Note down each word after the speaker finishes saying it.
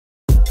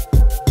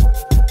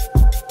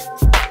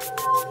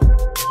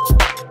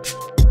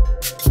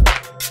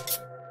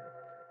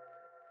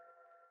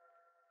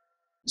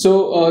So,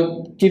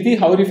 Keerti,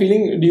 how are you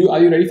feeling? Are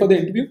you ready for the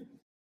interview?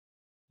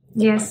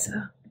 Yes,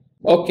 sir.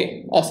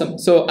 Okay, awesome.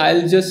 So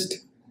I'll just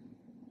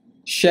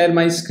share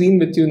my screen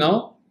with you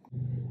now.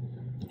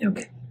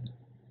 Okay.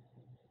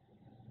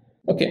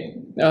 Okay.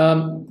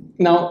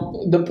 Now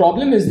the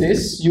problem is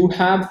this: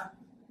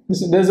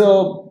 there's a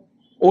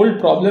old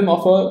problem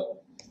of a.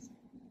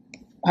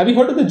 Have you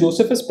heard of the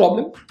Josephus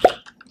problem?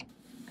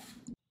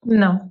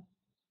 No.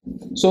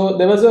 So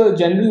there was a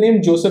general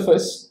named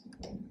Josephus,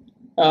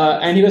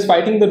 and he was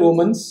fighting the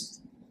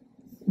Romans,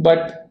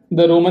 but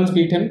the Romans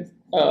beat him.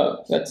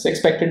 That's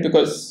expected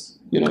because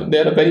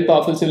they're a very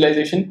powerful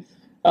civilization.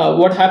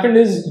 What happened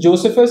is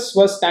Josephus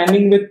was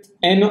standing with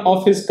n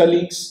of his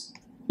colleagues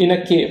in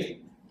a cave.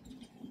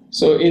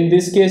 So in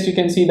this case, you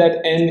can see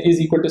that n is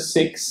equal to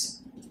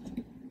 6,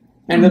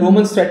 and the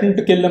Romans threatened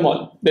to kill them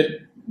all.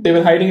 They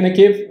were hiding in a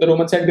cave. The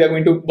Romans said, "We are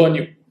going to burn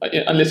you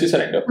unless you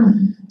surrender."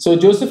 So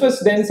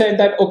Josephus then said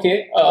that, okay,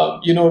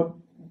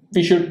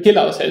 we should kill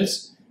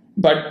ourselves,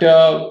 but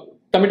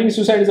committing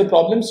suicide is a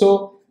problem. So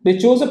they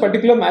chose a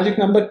particular magic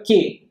number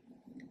k.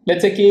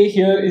 Let's say k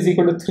here is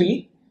equal to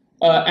 3,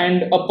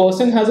 and a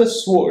person has a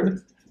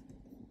sword.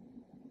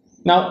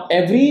 Now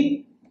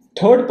every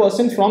third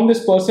person from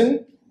this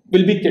person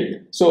will be killed.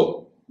 So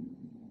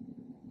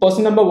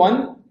person number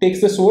 1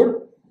 takes the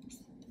sword,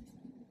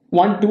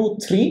 1, 2,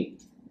 3,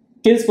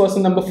 kills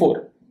person number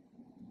 4,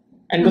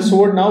 and the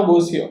sword now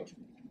goes here.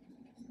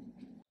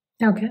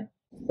 Okay.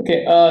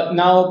 Okay.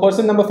 Now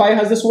person number 5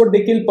 has the sword.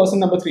 They kill person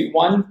number 3.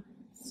 1,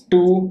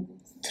 2,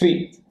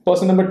 3.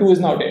 Person number 2 is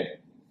now dead.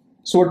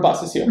 Sword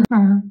passes here.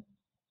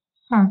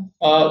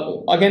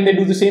 Again, they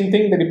do the same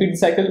thing. They repeat the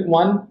cycle.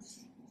 1,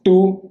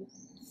 2,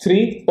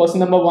 3. Person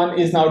number 1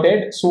 is now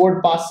dead.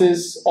 Sword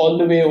passes all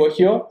the way over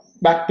here.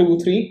 Back to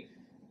 3.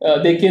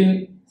 They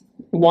kill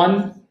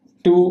 1,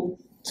 2,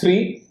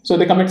 3. So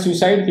they commit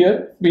suicide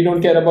here. We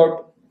don't care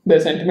about their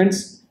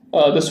sentiments.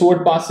 The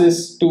sword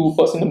passes to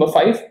person number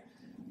 5.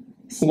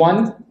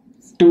 1,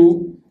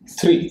 2,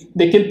 3.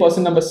 They kill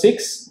person number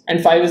 6,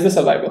 and 5 is the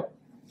survivor.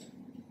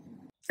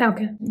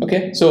 Okay.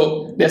 Okay.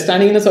 So they're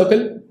standing in a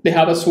circle. They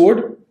have a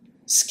sword.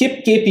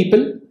 Skip k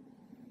people,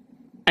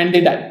 and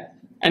they die.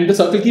 And the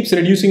circle keeps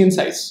reducing in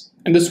size,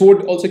 and the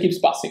sword also keeps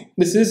passing.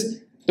 This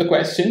is the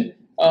question.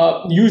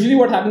 Usually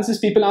what happens is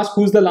people ask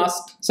who's the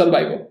last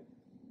survivor.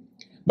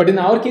 But in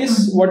our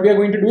case, what we are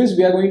going to do is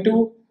we are going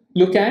to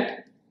look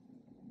at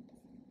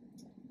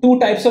two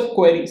types of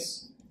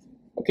queries.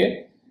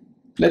 Okay,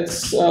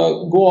 let's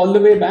go all the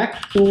way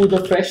back to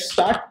the fresh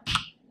start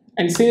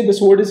and say the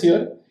sword is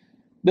here.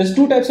 There's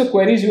two types of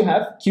queries you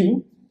have,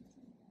 Q.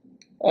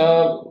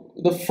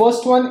 The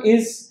first one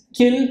is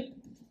kill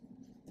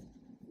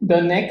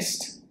the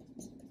next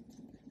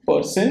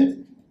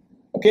person.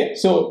 Okay,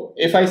 so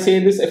if I say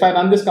this, if I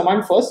run this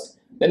command first,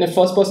 then if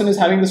first person is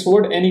having the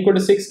sword, n equal to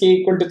 6, k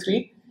equal to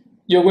 3,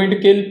 you're going to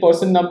kill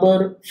person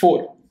number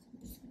 4,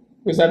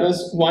 because that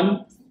was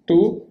 1,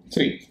 2,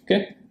 3.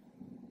 Okay,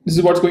 this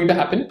is what's going to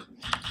happen.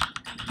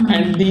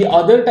 And the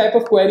other type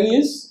of query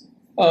is,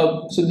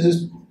 so this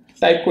is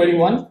type query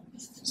 1.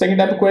 Second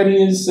type of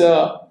query is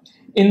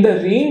in the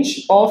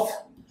range of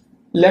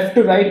left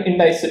to right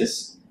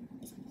indices,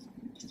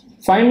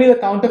 find me the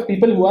count of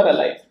people who are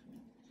alive.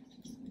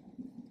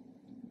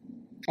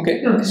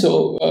 Okay,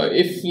 so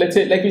if, let's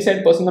say, like we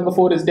said, person number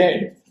 4 is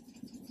dead.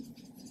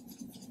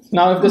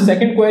 Now if the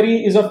second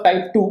query is of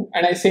type 2,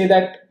 and I say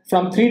that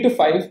from 3 to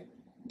 5,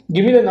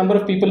 give me the number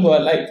of people who are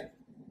alive.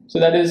 So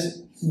that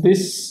is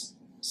this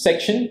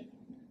section,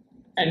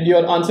 and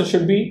your answer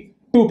should be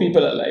 2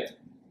 people alive.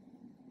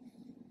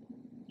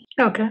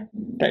 Okay.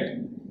 Right.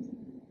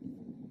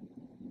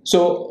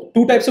 So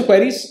two types of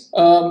queries.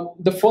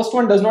 The first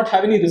one does not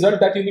have any result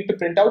that you need to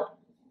print out,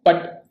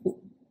 but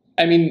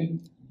I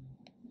mean,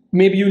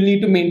 maybe you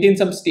need to maintain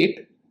some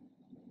state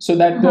so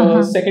that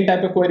the second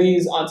type of query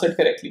is answered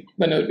correctly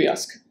whenever we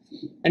ask.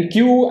 And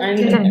Q and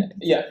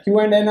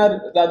N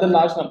are rather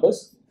large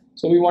numbers,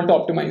 so we want to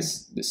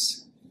optimize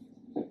this.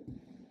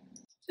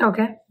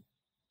 Okay.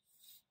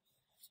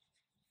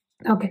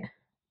 Okay.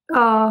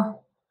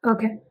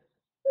 Okay.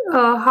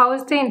 How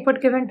is the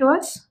input given to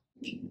us?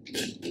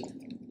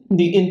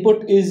 The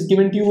input is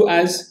given to you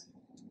as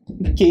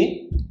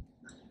k.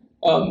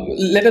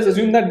 Let us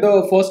assume that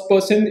the first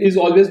person is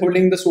always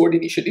holding the sword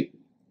initially.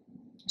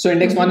 So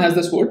index 1 has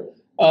the sword.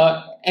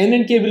 N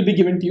and k will be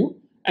given to you,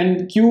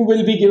 and q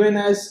will be given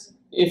as,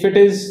 if it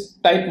is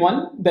type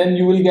 1, then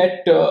you will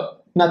get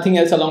nothing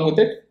else along with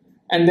it.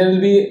 And there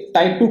will be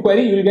type 2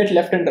 query, you will get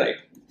left and right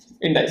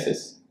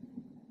indices.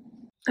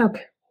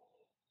 Okay.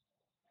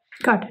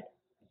 Got it.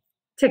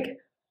 Okay.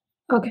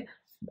 Okay.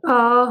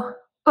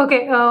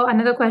 Okay.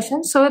 Another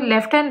question. So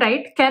left and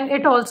right, can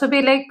it also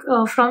be like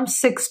from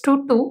 6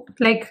 to 2?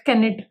 Like,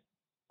 can it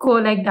go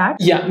like that?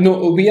 Yeah.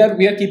 No, we are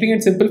keeping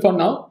it simple for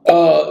now.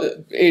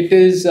 It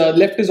is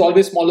left is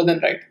always smaller than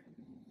right.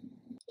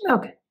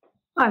 Okay.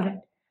 All right.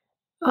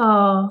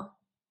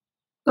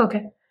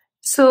 Okay.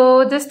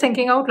 So just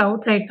thinking out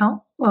loud right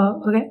now.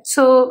 Okay,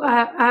 so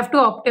I have to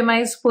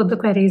optimize both the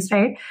queries,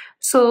 right?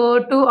 So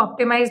to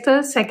optimize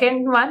the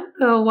second one,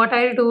 what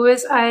I'll do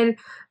is I'll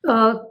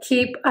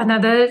keep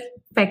another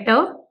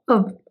vector.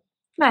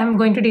 I'm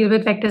going to deal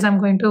with vectors. I'm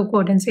going to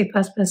code in C++.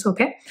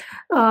 Okay,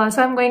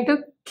 so I'm going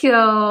to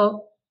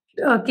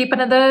keep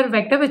another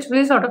vector which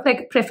will be sort of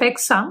like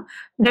prefix sum,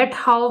 that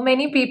how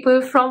many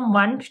people from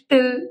 1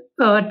 till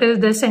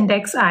this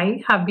index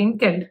I have been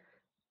killed,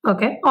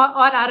 okay, or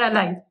are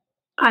alive,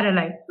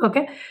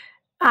 okay.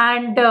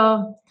 And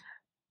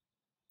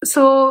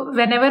so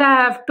whenever I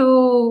have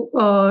to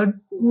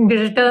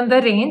return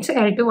the range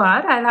L to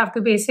R, I'll have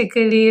to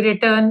basically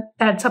return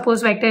that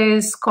suppose vector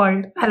is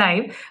called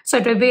alive, so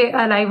it will be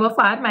alive of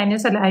R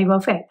minus alive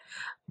of L.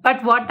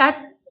 But what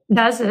that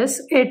does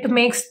is it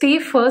makes the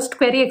first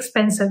query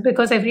expensive,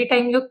 because every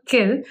time you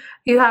kill,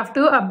 you have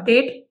to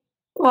update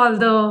all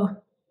the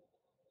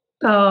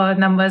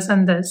numbers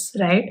on this,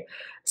 right?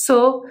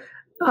 So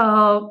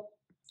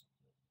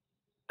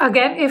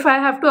again, if I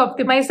have to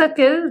optimize the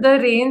kill, the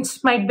range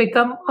might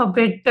become a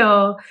bit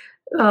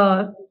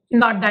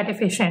not that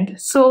efficient.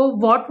 So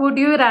what would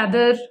you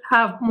rather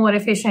have more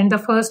efficient, the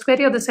first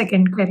query or the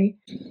second query?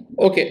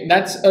 Okay,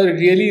 that's a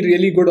really,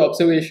 really good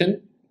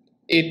observation.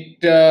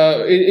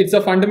 It's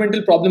a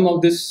fundamental problem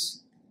of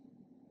this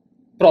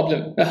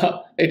problem.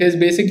 It is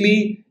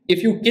basically,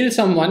 if you kill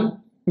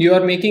someone, you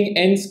are making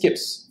n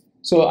skips.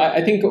 So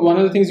I think one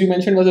of the things you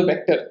mentioned was a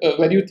vector.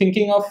 Were you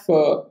thinking of,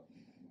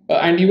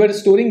 and you were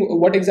storing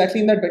what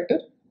exactly in that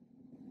vector?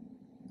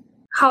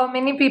 How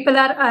many people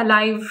are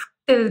alive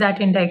till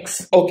that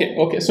index?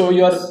 Okay. So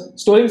you're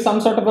storing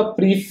some sort of a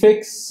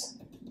prefix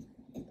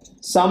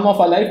sum of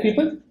alive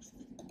people?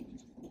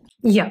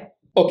 Yeah.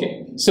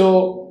 Okay.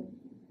 So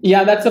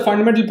yeah, that's a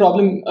fundamental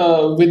problem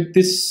with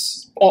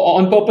this.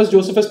 On purpose,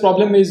 Josephus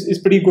problem is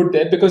pretty good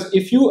there, because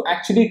if you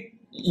actually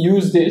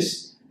use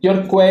this,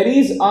 your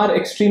queries are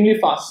extremely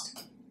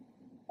fast.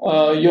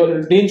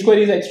 Your range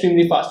queries are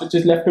extremely fast, which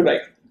is left to right.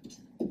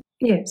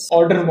 Yes.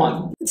 Order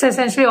 1. It's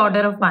essentially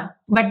order of 1.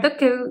 But the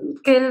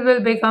kill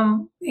will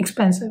become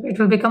expensive. It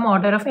will become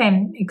order of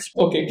n.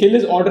 Okay, kill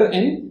is order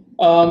n.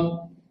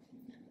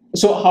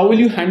 So how will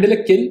you handle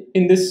a kill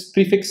in this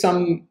prefix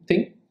sum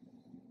thing?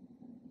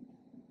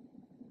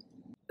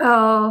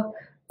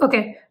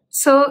 Okay,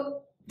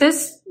 so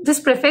this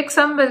prefix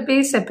sum will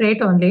be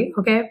separate only,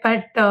 okay,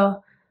 but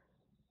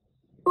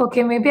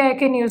okay, maybe I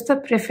can use the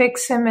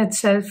prefix sum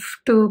itself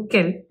to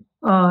kill.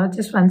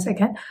 Just one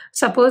second.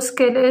 Suppose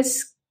kill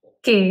is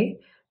k.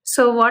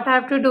 So what I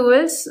have to do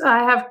is I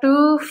have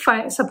to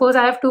suppose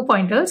I have 2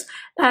 pointers,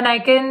 and I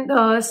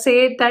can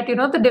say that, you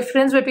know, the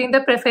difference between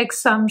the prefix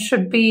sum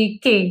should be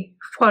k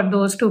for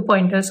those 2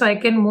 pointers. So I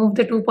can move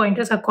the 2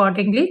 pointers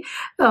accordingly,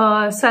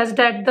 such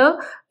that the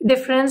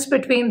difference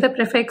between the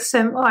prefix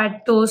sum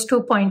at those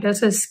 2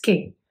 pointers is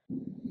k.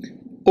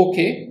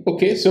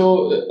 Okay.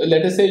 So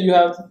let us say you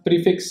have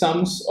prefix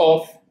sums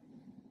of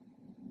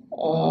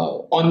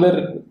on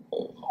the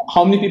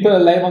how many people are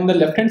alive on the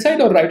left hand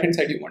side or right hand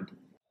side you want?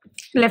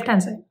 Left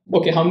hand side.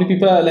 Okay, how many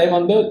people are alive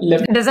on the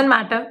left? It doesn't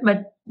matter,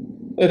 but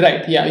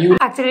right, yeah, you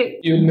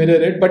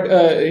mirror it. But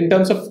in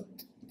terms of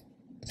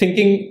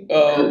thinking,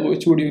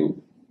 which would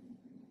you?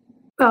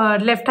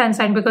 Left hand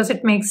side, because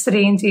it makes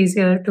range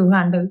easier to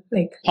handle.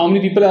 Like how many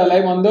people are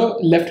alive on the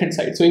left hand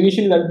side? So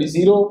initially that would be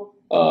 0,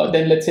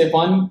 then let's say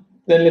 1,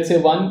 then let's say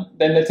 1,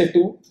 then let's say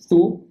 2,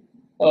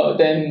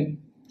 then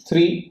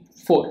 3,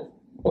 4.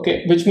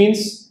 Okay, which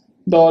means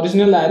the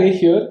original array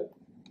here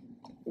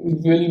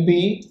will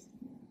be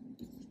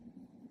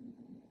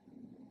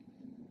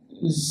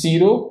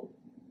 0.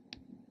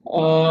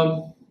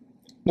 No,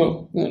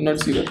 not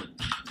 0.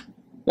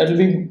 That will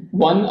be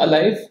 1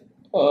 alive.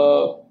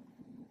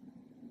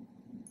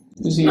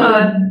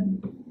 0.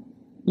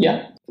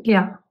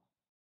 Yeah.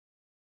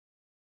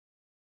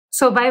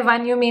 So by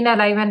 1 you mean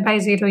alive, and by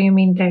 0 you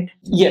mean dead.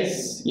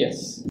 Yes.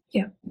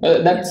 Yeah.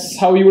 That's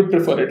how you would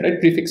prefer it, right?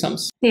 Prefix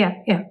sums. Yeah.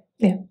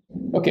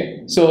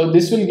 Okay, so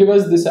this will give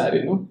us this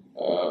array, no?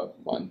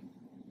 1.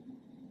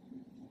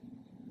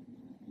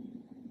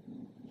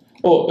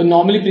 Oh,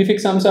 normally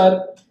prefix sums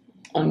are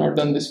not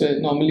done this way.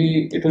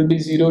 Normally it will be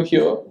 0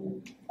 here,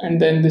 and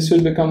then this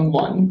will become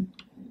 1.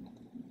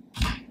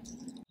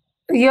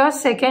 Your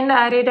second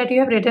array that you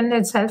have written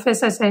itself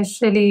is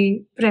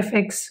essentially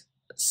prefix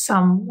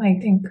sum, I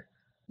think.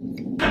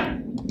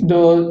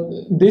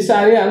 This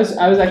array, I was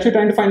actually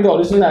trying to find the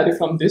original array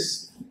from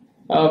this.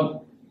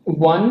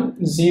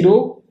 1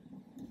 0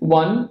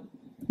 1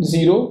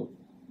 0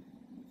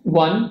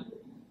 1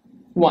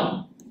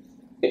 1.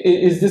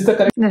 Is this the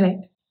correct?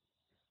 Right.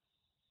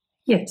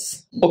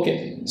 Yes.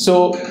 Okay.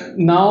 So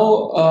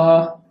now,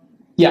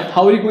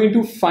 how are you going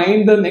to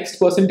find the next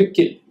person to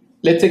kill?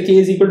 Let's say k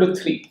is equal to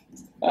 3,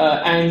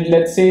 and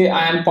let's say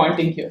I am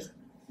pointing here.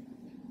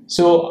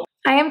 So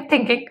I am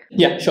thinking.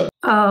 Yeah, sure.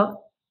 So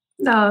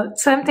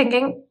I'm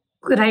thinking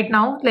right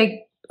now,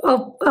 like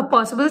a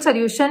possible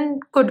solution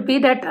could be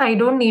that I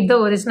don't need the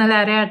original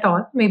array at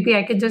all. Maybe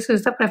I can just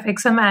use the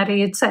prefix sum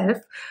array itself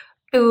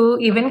to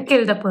even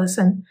kill the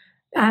person.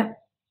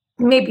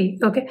 Maybe.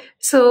 Okay.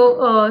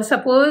 So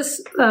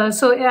suppose,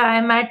 so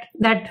I'm at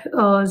that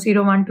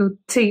 0, 1, 2,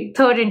 3,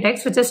 third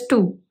index, which is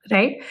 2,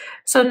 right?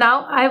 So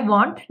now I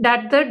want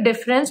that the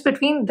difference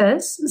between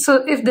this,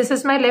 so if this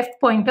is my left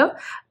pointer,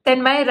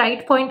 then my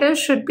right pointer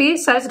should be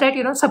such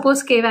that,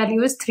 suppose k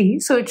value is 3,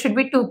 so it should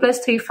be 2 plus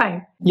 3,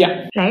 5.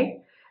 Yeah.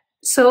 Right?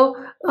 So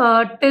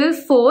till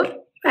 4,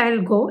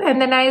 I'll go, and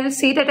then I'll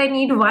see that I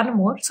need one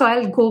more. So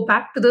I'll go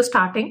back to the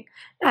starting,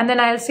 and then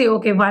I'll say,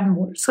 okay, one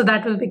more. So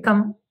that will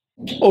become...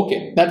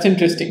 Okay, that's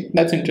interesting.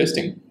 That's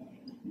interesting.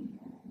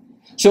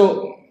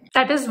 So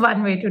that is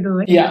one way to do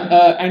it.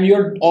 Yeah, and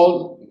you're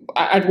all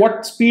at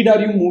what speed are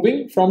you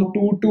moving from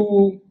 2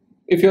 to,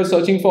 if you're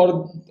searching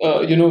for,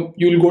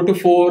 you'll go to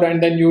 4,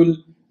 and then you'll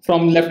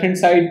from left hand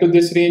side to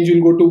this range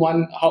you'll go to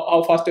 1.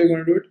 How fast are you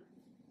going to do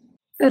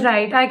it?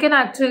 Right, I can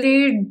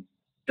actually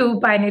do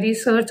binary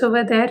search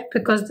over there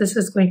because this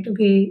is going to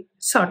be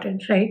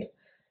sorted, right?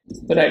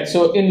 Right.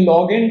 So in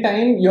login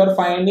time, you're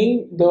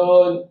finding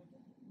the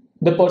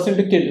person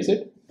to kill, is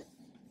it?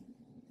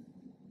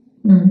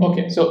 Mm-hmm.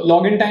 Okay. So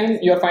login time,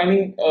 you're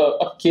finding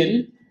a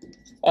kill.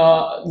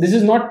 This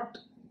is not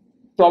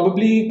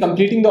probably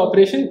completing the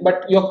operation,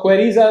 but your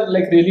queries are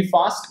like really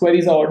fast.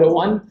 Queries are order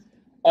 1.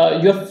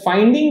 You're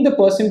finding the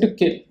person to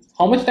kill.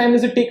 How much time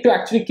does it take to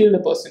actually kill the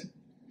person?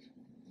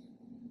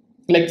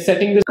 Like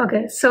setting this.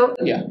 Okay. So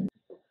yeah.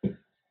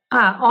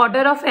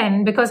 Order of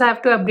n, because I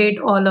have to update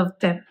all of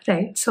them,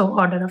 right? So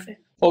order of n.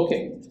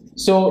 Okay.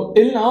 So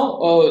till now,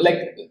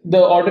 like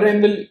the order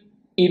n will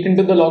eat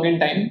into the login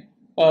time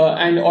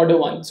and order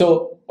 1.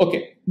 So,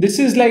 okay. This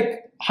is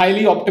like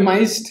highly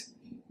optimized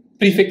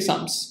prefix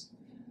sums.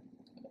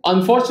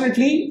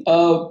 Unfortunately,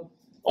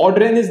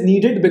 order n is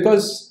needed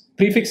because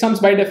prefix sums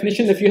by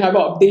definition, if you have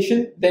an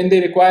updation, then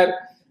they require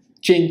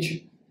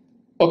change.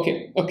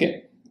 Okay.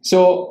 Okay.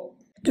 So,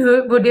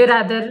 would you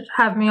rather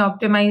have me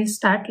optimize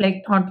that,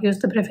 like not use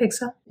the prefix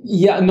sum?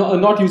 Yeah, no,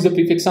 not use the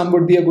prefix sum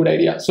would be a good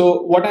idea.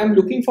 So what I'm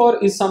looking for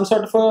is some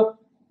sort of a,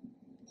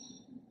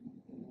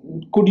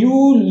 could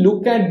you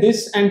look at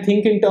this and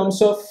think in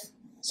terms of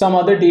some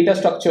other data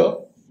structure?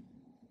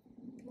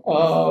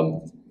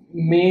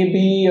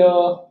 Maybe,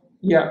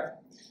 yeah,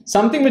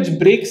 something which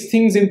breaks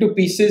things into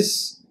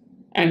pieces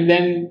and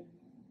then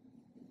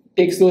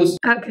takes those.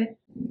 Okay.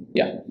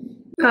 Yeah.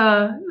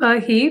 A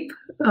heap.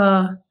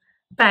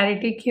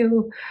 Parity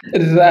queue.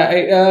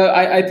 Right.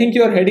 I think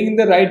you're heading in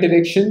the right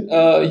direction.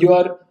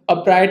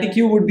 A priority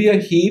queue would be a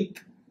heap.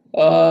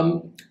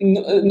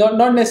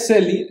 Not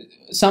necessarily.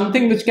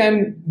 Something which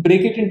can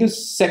break it into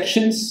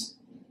sections.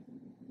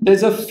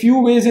 There's a few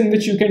ways in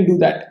which you can do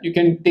that. You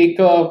can take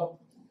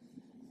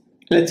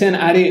let's say an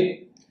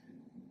array.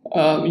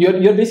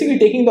 You're basically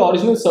taking the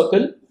original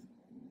circle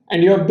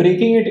and you're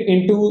breaking it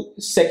into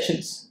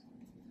sections.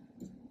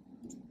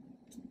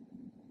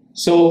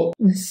 So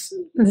this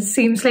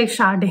seems like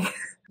sharding.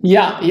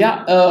 Yeah.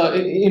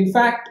 In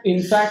fact,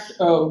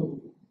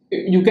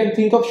 you can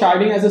think of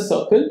sharding as a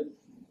circle,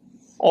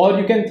 or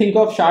you can think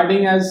of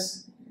sharding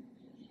as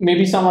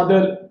maybe some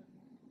other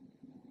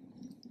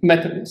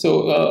method.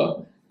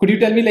 So could you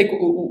tell me like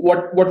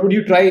what would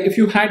you try if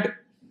you had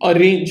a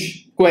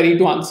range query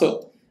to answer?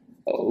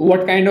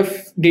 What kind of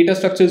data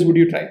structures would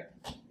you try?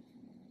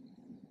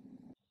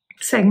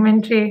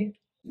 Segment tree.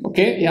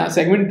 Okay, yeah,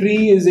 segment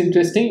tree is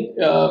interesting.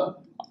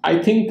 I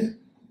think,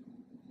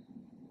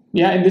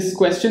 yeah, in this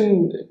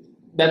question,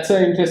 that's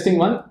an interesting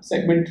one,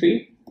 segment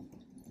tree.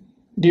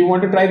 Do you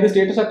want to try this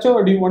data structure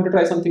or do you want to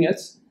try something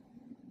else?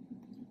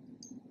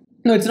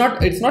 No, it's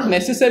not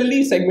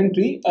necessarily segment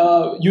tree.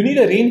 You need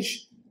a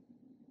range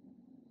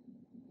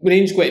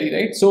query,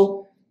 right?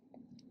 So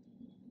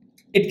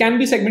it can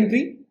be segment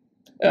tree.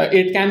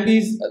 It can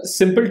be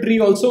simple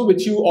tree also,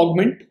 which you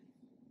augment.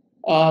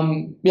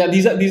 Yeah,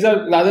 these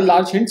are rather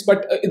large hints,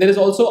 but there is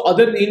also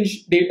other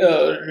range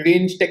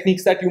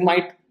techniques that you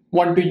might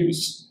want to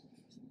use.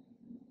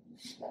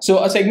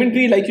 So a segment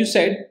tree, like you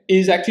said,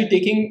 is actually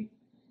taking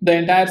the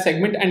entire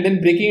segment and then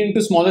breaking it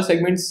into smaller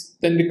segments,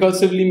 then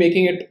recursively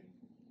making it,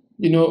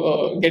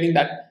 getting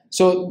that.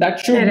 So that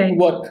should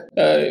work,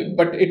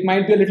 but it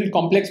might be a little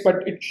complex,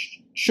 but it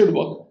should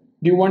work.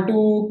 Do you want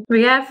to?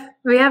 We have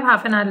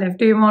half an hour left.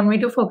 Do you want me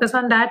to focus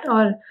on that,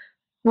 or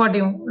what do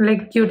you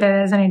like? You tell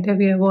as an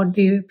interviewer, what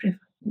do you prefer?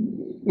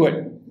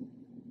 Good.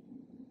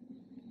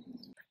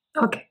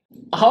 Okay.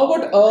 How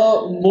about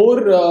a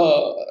more,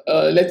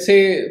 let's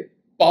say,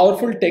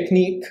 powerful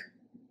technique?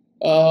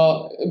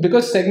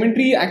 Because segment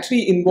tree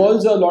actually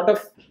involves a lot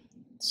of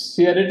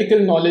theoretical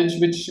knowledge,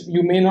 which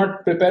you may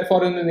not prepare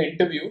for in an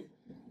interview.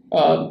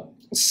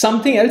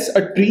 Something else,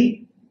 a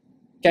tree.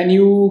 Can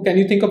you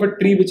think of a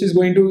tree which is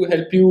going to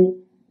help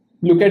you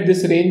look at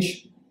this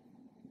range?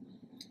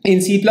 In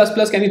C++,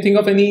 can you think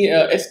of any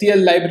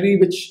STL library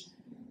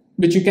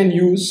which you can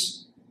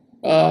use?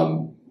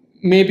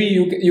 Maybe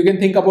you can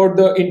think about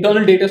the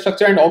internal data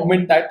structure and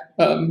augment that.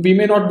 We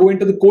may not go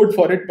into the code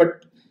for it,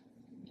 but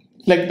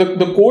like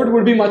the code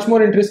would be much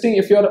more interesting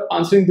if you're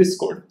answering this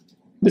code.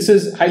 This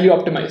is highly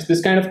optimized.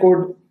 This kind of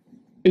code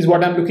is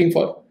what I'm looking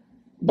for.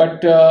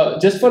 But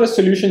just for a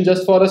solution,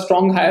 just for a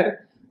strong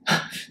hire,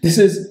 this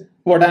is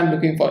what I'm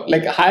looking for.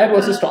 Like hire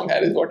versus strong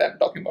hire is what I'm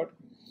talking about.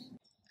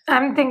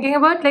 I'm thinking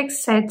about like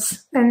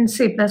sets in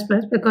C++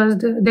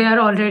 because they are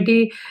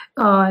already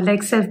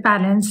like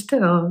self-balanced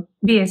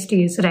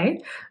BSTs,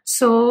 right?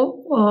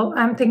 So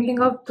I'm thinking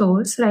of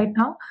those right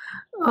now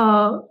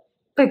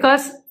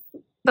because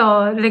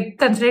like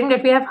considering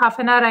that we have half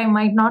an hour, I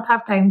might not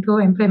have time to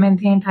implement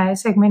the entire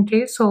segment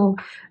tree. So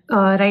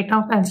right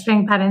now,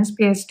 considering balanced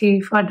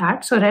BST for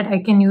that, so that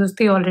I can use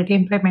the already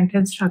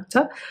implemented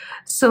structure.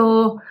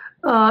 So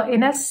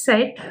in a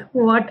set,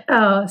 what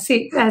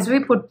see as we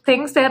put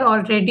things, they're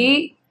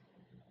already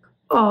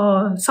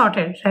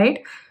sorted,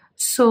 right?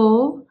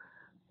 So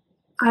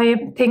I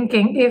am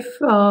thinking if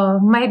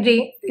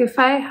if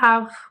I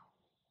have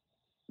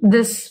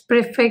this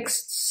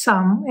prefix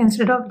sum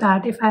instead of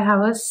that, if I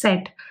have a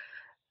set,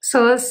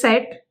 so a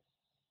set,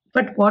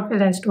 but what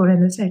will I store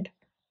in the set?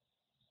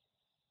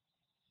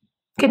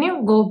 Can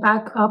you go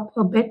back up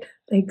a bit,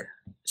 like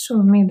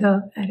show me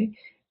the array?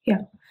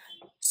 Yeah.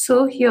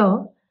 So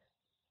here,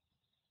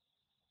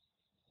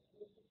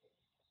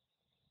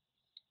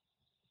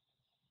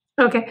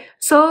 okay.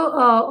 So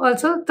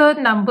also the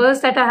numbers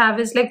that I have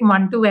is like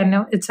 1 to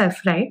n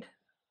itself, right?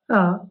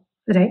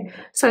 Right.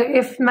 So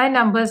if my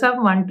numbers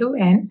are 1 to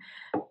n,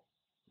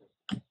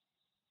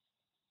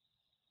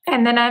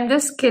 and then I'm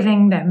just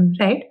killing them,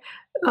 right?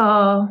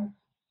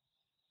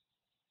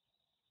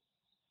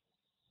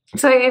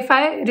 So if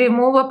I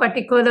remove a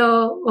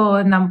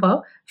particular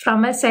number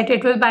from a set,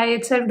 it will by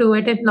itself do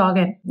it in log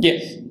n.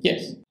 Yes,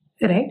 yes.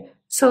 Right.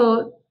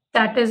 So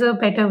that is a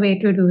better way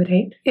to do,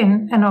 right?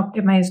 In an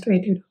optimized way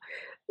to do.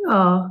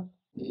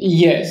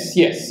 Yes,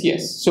 yes,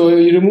 yes. So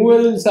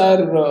removals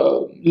are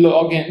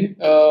log n.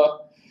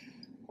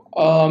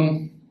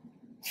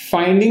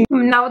 Finding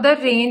Now the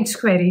range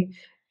query,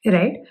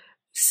 right?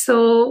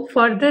 So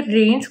for the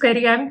range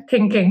query, I'm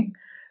thinking.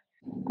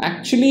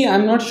 Actually,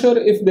 I'm not sure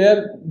if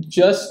they're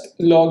just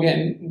log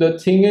n. The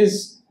thing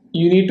is,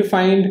 you need to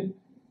find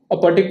a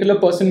particular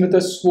person with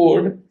a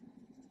sword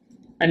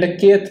and a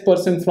kth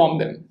person from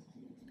them.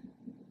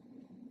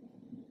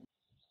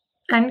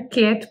 And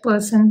kth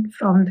person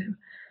from them.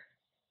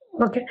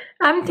 Okay,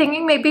 I'm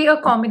thinking maybe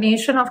a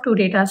combination of two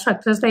data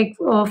structures. Like,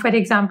 for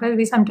example,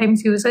 we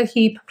sometimes use a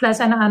heap plus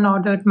an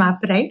unordered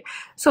map, right?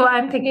 So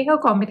I'm thinking a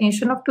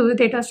combination of two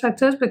data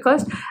structures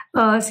because,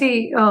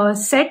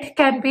 set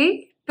can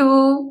be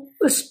to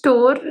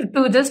store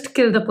to just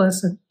kill the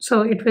person.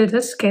 So it will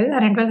just kill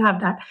and it will have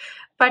that.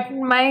 But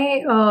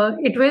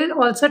it will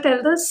also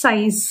tell the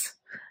size,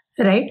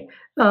 right?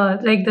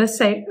 Like the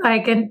set,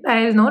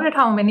 I'll know that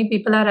how many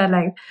people are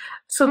alive.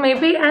 So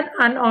maybe an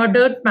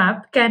unordered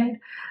map can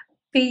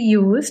be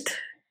used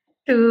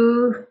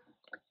to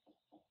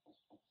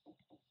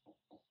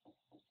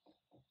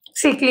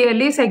see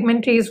clearly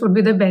segment trees would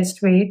be the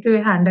best way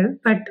to handle,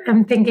 but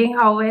I'm thinking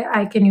how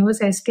I can use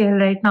STL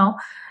right now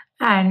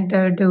and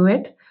do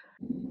it.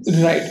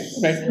 Right,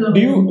 right. Do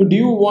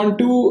you want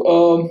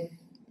to?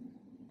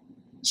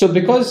 So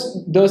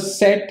because the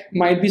set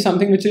might be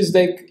something which is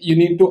like you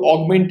need to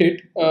augment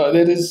it.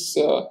 There is,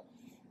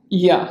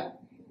 yeah.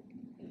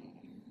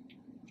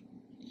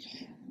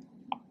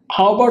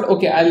 How about,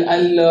 okay,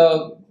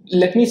 I'll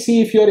let me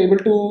see if you're able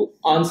to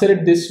answer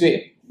it this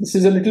way. This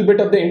is a little bit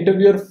of the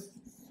interviewer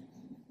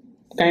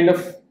kind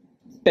of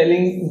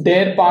telling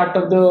their part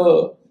of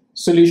the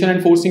solution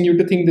and forcing you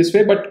to think this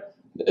way, but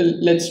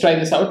let's try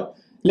this out.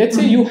 Let's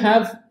say you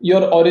have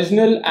your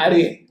original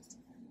array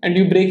and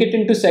you break it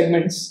into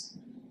segments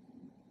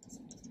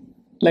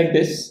like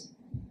this,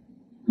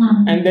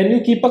 and then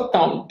you keep a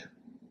count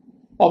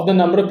of the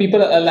number of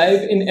people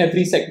alive in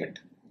every segment.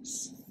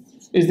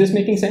 Is this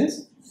making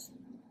sense?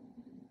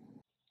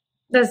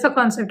 That's the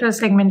concept of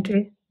segment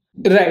tree.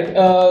 Right,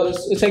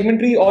 segment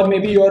tree, or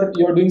maybe you're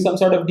doing some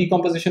sort of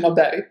decomposition of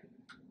the array.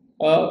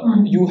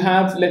 You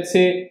have, let's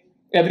say,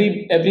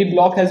 every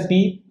block has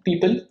B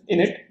people in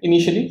it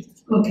initially.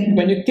 Okay.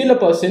 When you kill a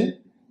person,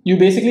 you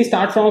basically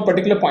start from a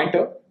particular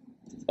pointer,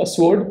 a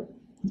sword,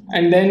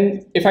 and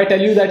then if I tell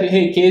you that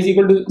hey, K is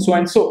equal to so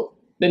and so,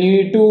 then you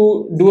need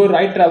to do a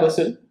right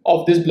traversal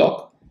of this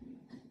block.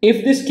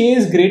 If this K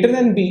is greater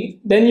than B,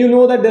 then you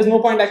know that there's no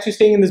point actually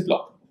staying in this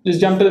block. Just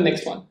jump to the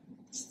next one.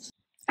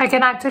 I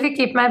can actually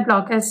keep my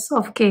block as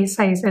of K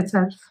size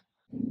itself.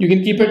 You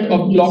can keep it a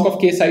block of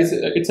K size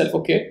itself,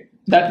 okay?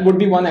 That would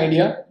be one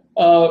idea.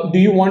 Do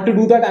you want to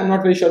do that? I'm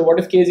not very sure. What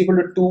if K is equal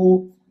to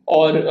 2,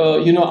 or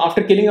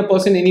after killing a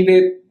person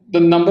anyway, the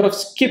number of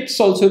skips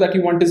also that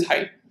you want is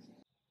high.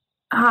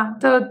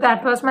 So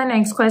that was my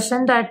next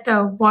question, that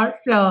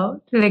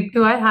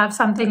do I have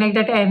something like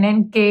that n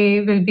and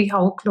k will be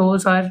how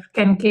close, or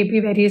can k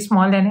be very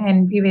small and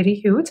n be very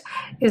huge?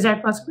 Is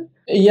that possible?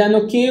 Yeah,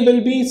 no, k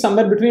will be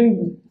somewhere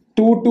between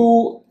 2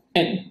 to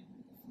n.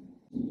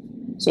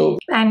 So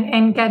and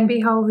n can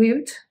be how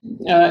huge?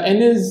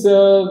 N is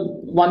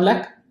 1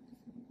 lakh,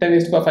 10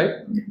 raised to the power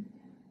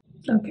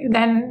 5. Okay,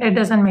 then it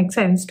doesn't make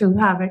sense to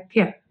have it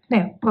here.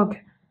 Yeah,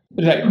 okay.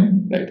 Right,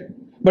 right.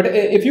 But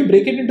if you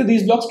break it into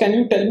these blocks, can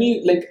you tell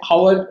me like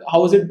how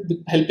is it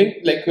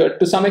helping? Like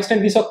to some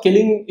extent, we saw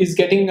killing is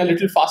getting a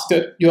little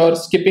faster. You're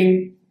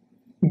skipping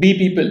B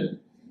people,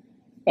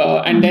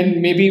 and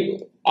then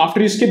maybe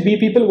after you skip B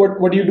people,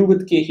 what do you do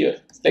with K here?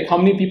 Like how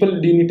many people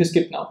do you need to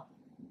skip now?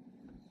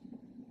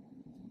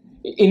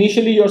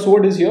 Initially, your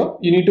sword is here.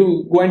 You need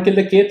to go and kill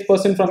the kth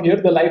person from here,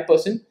 the live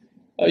person.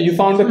 You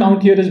found the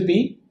count here is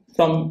B.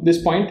 From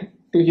this point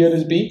to here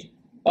is B.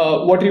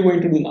 What are you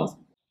going to do now?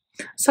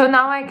 So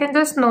now I can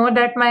just know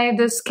that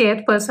this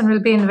kth person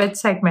will be in which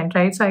segment,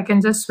 right? So I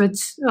can just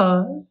switch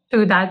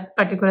to that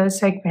particular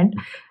segment.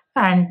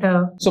 And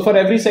so for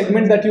every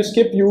segment that you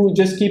skip, you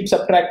just keep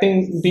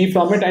subtracting B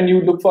from it, and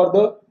you look for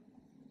the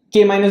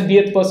K minus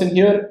Bth person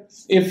here.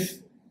 If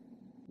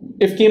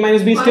K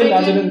minus B is still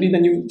larger than B,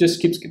 then you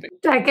just keep skipping.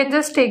 I can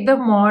just take the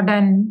mod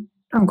and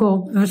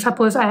go.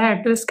 Suppose I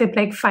had to skip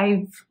like 5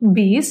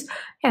 Bs.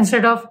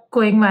 Instead of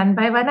going one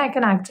by one, I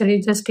can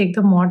actually just take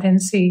the mod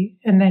and see,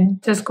 and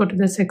then just go to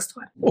the 6th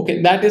one.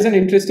 Okay, that is an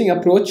interesting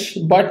approach.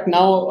 But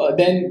now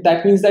then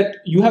that means that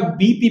you have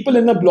B people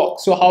in the block.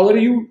 So how are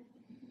you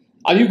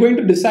going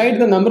to decide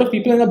the number of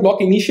people in the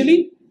block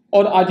initially,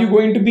 or are you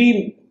going to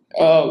be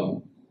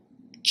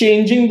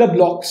changing the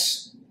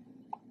blocks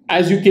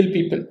as you kill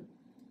people?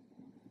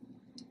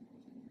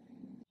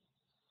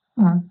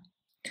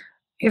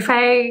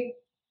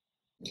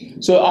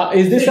 So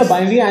is this a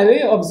binary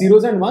array of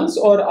zeros and ones,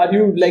 or are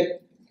you like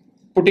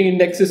putting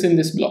indexes in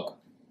this block?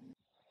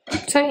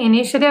 So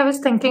initially I was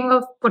thinking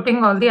of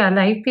putting all the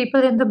alive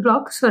people in the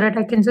block so that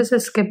I can just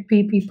skip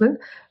B people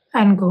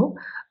and go.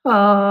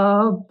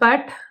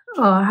 But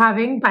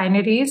having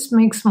binaries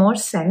makes more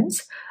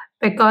sense,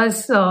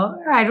 because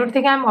I don't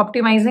think I'm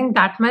optimizing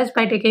that much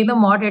by taking the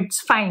mod. It's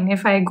fine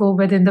if I go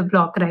within the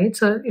block, right?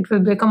 So it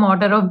will become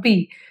order of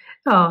B.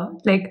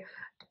 Like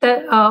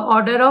the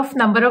order of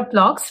number of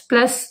blocks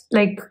plus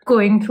like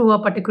going through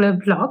a particular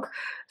block.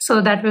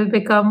 So that will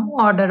become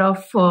order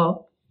of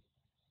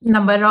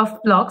number of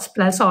blocks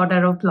plus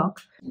order of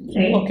block.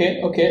 Right?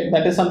 Okay.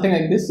 That is something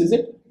like this, is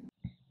it?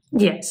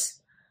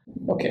 Yes.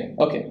 Okay.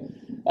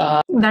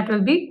 That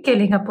will be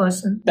killing a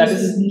person. That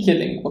is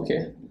killing.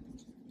 Okay.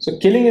 So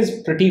killing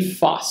is pretty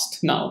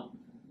fast now.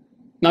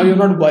 Now you're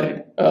not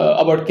worried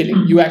about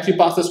killing. You actually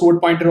pass the sword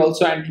pointer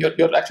also, and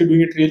you're actually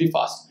doing it really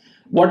fast.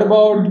 What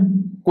about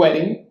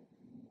querying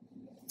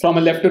from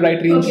a left to right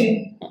range?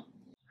 Okay.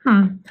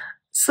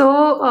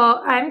 So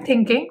I'm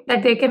thinking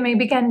that there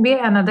can be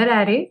another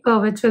array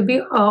which will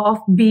be of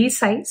B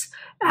size,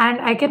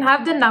 and I can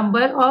have the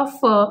number of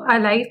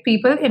alive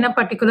people in a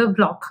particular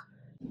block.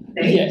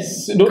 Right?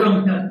 Yes.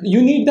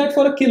 You need that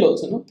for a kill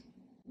also, no?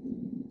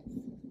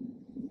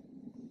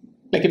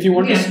 Like if you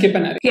want to skip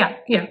an array. Yeah,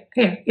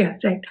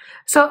 right.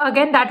 So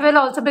again, that will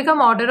also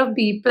become order of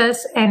B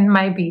plus N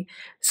by B.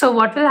 So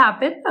what will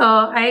happen?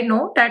 I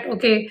know that,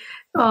 okay,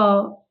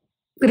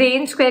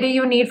 range query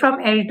you need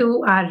from L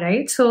to R,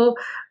 right? So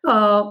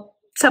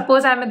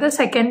suppose I'm at the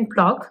second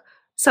block.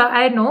 So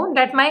I know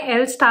that my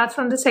L starts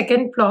from the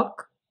second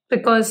block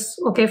because,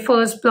 okay,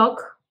 first block,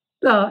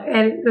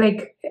 L,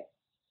 like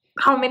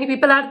how many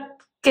people are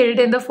killed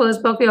in the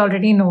first block we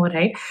already know,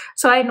 right?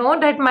 So I know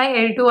that my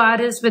L to R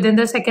is within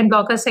the second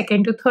block or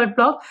second to third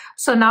block.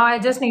 So now I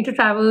just need to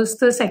traverse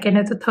the second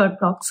and the third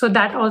block. So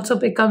that also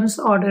becomes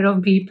order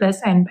of B plus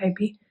N by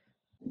B.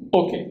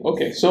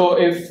 Okay. So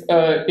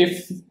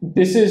if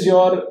this is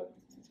your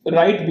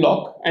right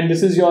block and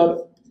this is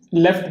your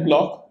left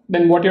block,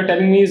 then what you're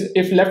telling me is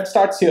if left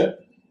starts here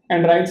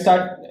and right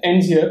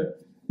ends here,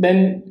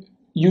 then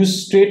you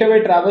straight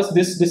away traverse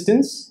this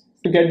distance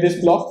to get this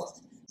block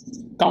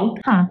count.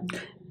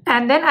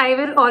 And then I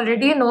will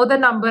already know the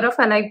number of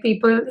alive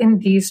people in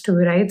these two,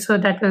 right? So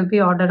that will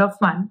be order of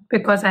 1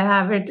 because I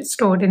have it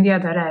stored in the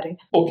other array.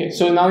 Okay,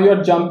 so now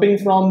you're jumping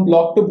from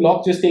block to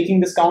block, just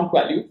taking this count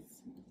value.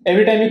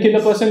 Every time you kill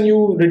a person,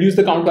 you reduce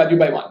the count value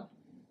by 1.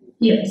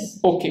 Yes.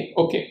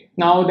 Okay.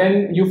 Now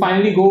then you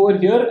finally go over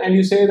here and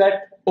you say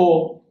that,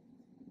 oh,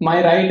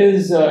 my right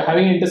is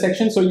having an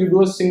intersection, so you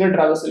do a single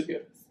traversal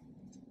here.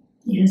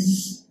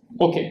 Yes.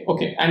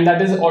 Okay. And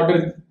that is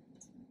order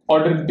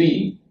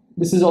B.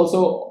 This is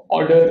also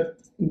order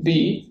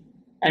B,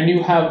 and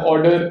you have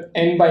order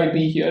N by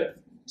B here,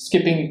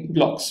 skipping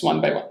blocks one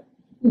by one.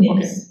 Yes.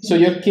 Okay, so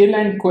your kill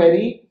and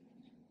query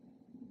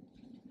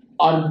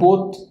are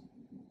both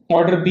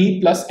order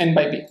B plus N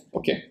by B.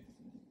 Okay.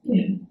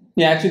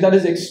 Yeah, actually that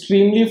is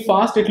extremely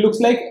fast. It looks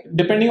like,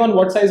 depending on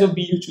what size of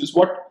B you choose,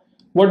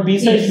 what B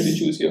size should you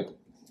choose here?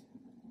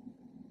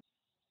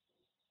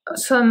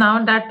 So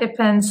now that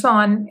depends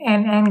on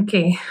N and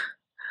K,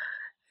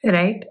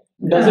 right?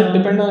 Does it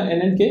depend on N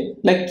and K?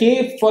 Like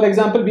K, for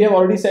example, we have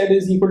already said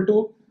is equal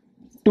to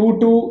 2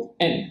 to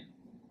N.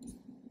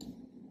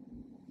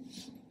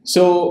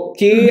 So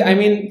K, I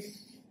mean,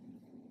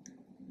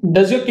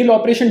 does your kill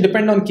operation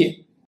depend on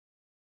K?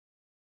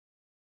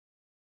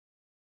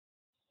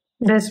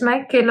 Does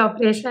my kill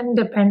operation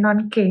depend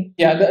on K?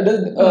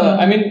 Yeah,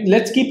 I mean,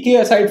 let's keep K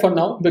aside for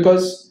now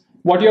because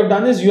what you have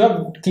done is you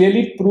have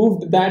clearly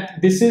proved that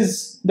this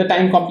is the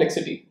time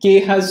complexity. K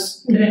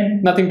has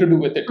Right. nothing to do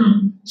with it.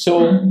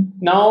 So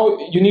now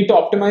you need to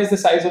optimize the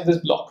size of this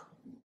block.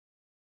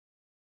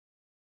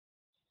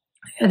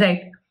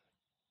 Right.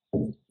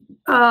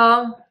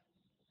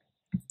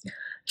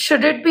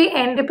 Should it be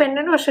n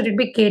dependent or should it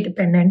be k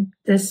dependent,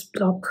 this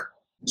block?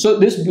 So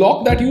this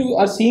block that you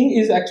are seeing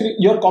is actually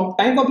your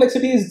time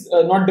complexity is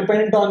not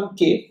dependent on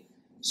K.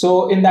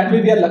 So in that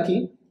way we are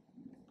lucky.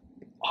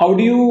 How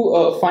do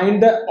you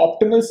find the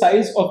optimal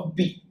size of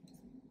B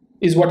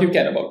is what you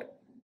care about.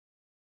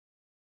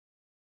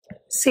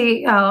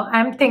 See,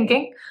 I'm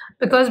thinking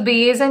because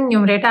b is in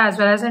numerator as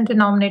well as in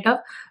denominator.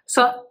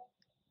 So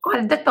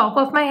at the top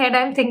of my head,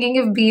 I'm thinking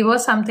if b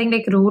was something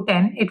like root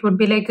n, it would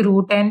be like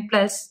root n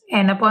plus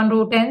n upon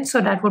root n.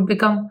 So that would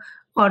become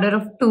order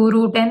of 2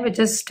 root n, which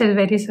is still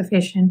very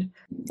sufficient.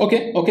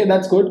 Okay,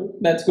 that's good.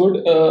 That's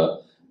good.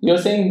 You're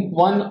saying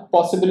one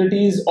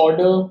possibility is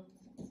order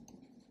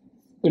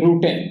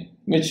root n,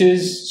 which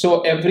is,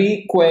 so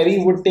every query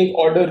would take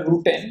order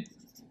root n.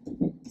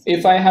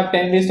 If I have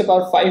 10 raised to the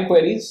power 5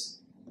 queries,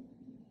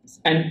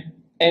 and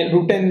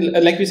root n,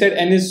 like we said,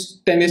 n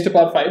is 10 raised to the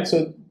power 5,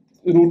 so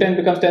root n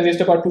becomes 10 raised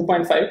to the power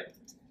 2.5.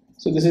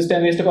 So this is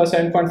 10 raised to the power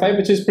 7.5,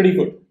 which is pretty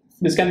good.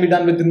 This can be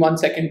done within 1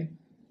 second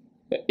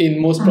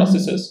in most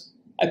processors.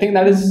 I think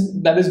that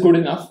is good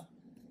enough.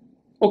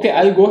 Okay,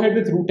 I'll go ahead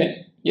with root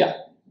n. Yeah.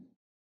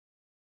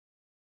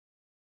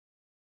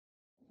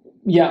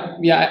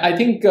 I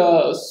think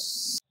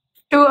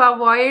To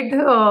avoid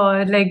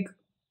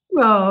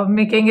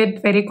making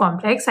it very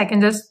complex, I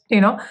can just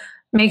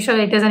make sure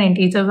it is an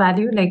integer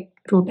value like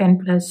root n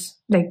plus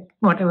like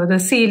whatever the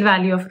seal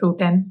value of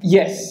root n.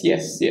 Yes,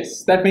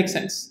 that makes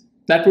sense.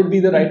 That would be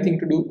the right thing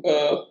to do.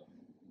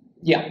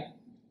 Yeah.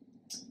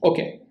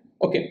 Okay.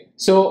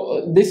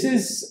 So this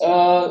is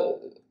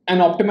an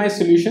optimized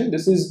solution.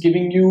 This is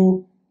giving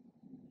you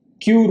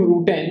q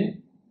root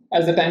n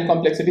as the time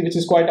complexity, which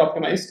is quite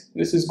optimized.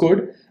 This is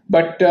good.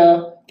 But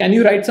can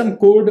you write some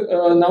code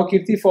now,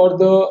 Keerti, for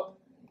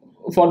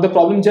the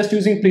problem just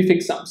using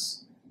prefix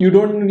sums? You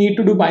don't need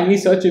to do binary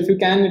search. If you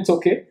can, it's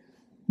okay.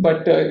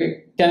 But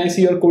can I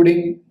see your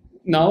coding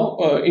now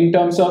in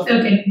terms of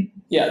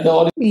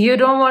You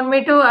don't want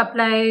me to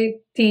apply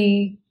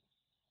the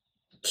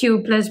q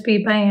plus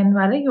b by n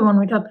wala? You want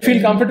me to apply?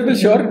 Feel comfortable,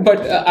 sure, but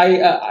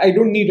I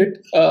don't need it.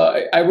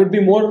 I would be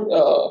more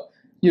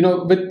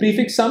with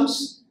prefix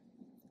sums.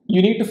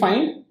 You need to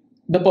find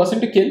the person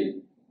to kill.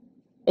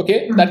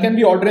 Okay, that can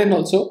be order n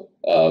also.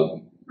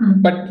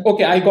 But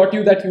okay, I got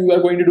you that you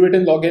are going to do it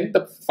in log n,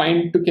 the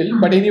find to kill.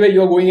 But anyway,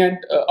 you are going and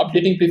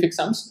updating prefix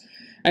sums.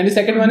 And the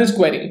second one is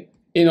querying,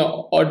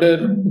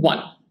 order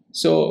 1.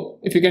 So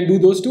if you can do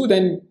those two,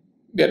 then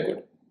we are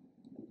good.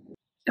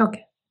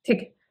 Okay,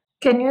 take it.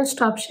 Can you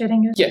stop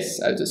sharing it?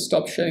 Yes, I'll just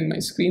stop sharing my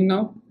screen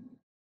now.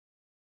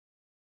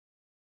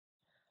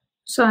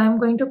 So I'm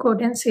going to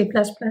code in C++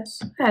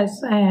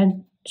 as I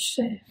had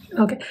said.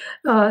 Okay.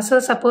 So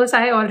suppose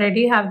I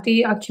already have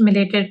the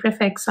accumulated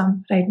prefix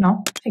sum right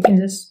now. I can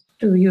just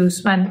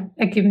use one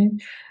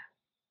accumulate.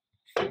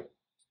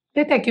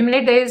 With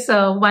accumulate, there is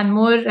one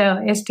more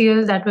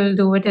STL that will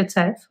do it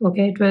itself.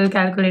 Okay, it will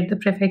calculate the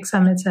prefix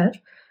sum itself.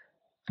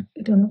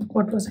 I don't know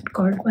what was it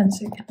called. 1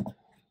 second.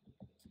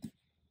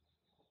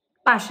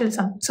 Partial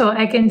sum. So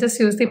I can just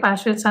use the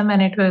partial sum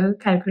and it will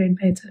calculate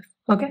by itself.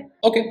 Okay.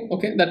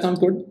 Okay, that sounds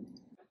good.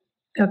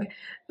 Okay.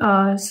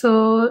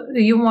 So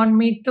you want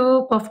me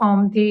to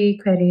perform the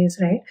queries,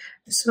 right?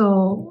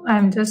 So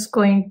I'm just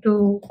going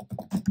to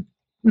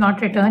not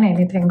return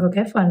anything.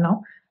 Okay, for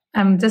now.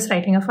 I'm just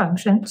writing a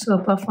function. So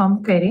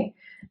perform query.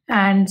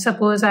 And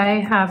suppose I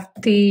have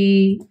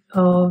the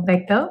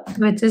vector,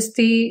 which is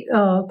the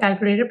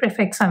calculated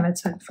prefix sum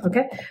itself.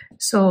 Okay.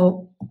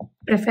 So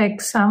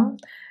prefix sum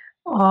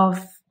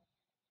of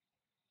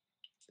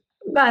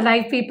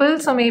alive people.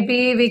 So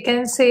maybe we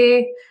can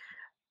say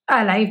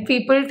alive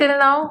people till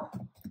now.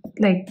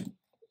 Like,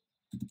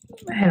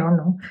 I don't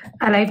know.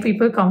 Alive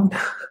people count.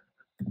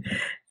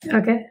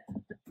 Okay.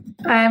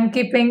 I'm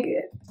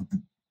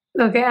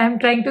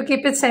trying to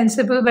keep it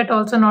sensible, but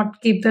also not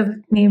keep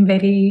the name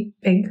very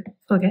big.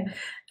 Okay.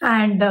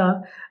 And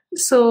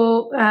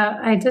so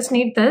I just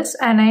need this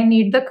and I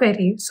need the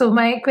query. So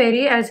my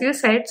query, as you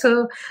said,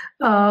 so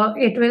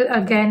it will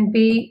again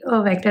be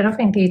a vector of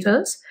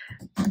integers.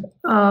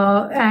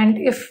 And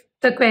if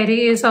the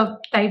query is of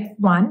type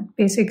 1,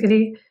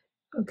 basically,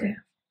 okay.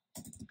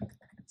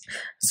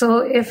 So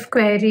if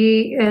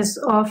query is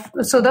of,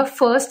 so the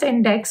first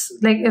index,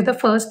 like if the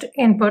first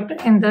input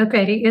in the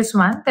query is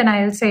 1, then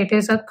I will say it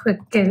is a quick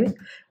kill.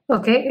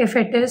 Okay, if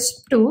it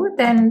is 2,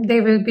 then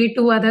there will be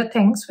 2 other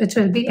things, which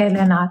will be L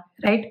and R,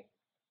 right?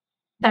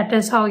 That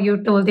is how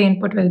you told the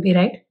input will be,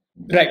 right?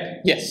 Right,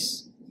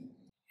 yes.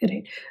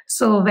 Right.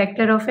 So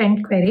vector of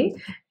end query.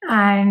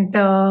 And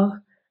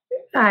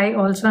I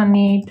also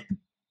need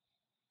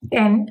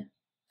N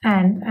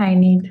and I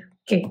need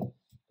K.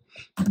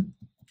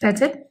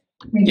 That's it?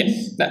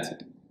 Yes, that's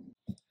it.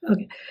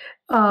 Okay.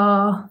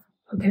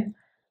 Okay.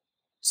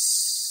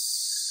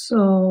 So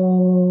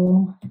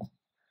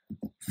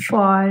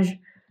for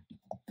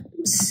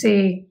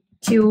say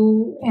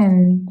Q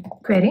in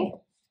query.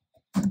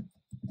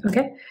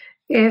 Okay,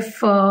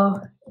 if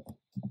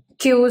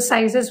Q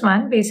size is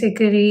 1,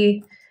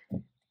 basically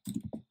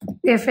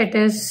if it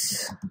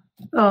is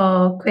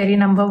query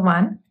number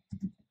 1,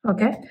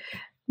 okay,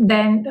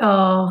 then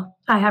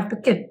I have to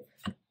kill.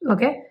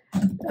 Okay,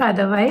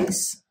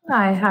 otherwise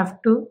I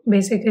have to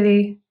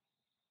basically,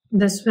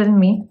 this will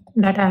mean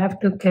that I have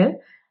to kill,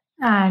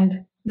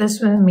 and this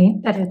will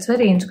mean that it's a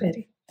range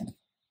query.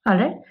 All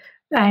right,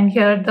 and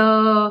here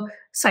the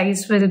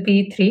size will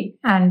be 3,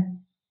 and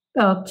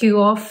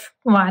Q of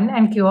 1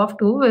 and Q of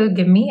 2 will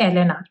give me L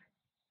and R,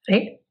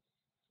 right?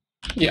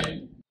 Yeah.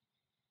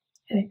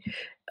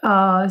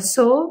 Right.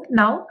 So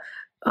now,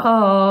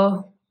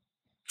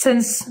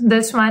 since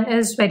this one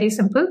is very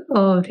simple,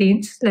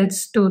 range,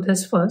 let's do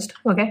this first.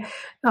 Okay.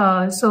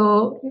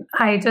 So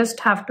I just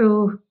have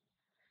to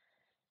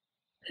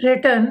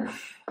return.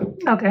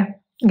 Okay.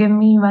 Give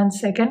me 1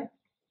 second.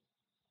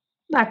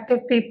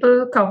 Active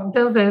people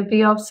counter will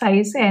be of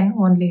size n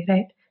only,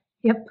 right?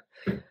 Yep.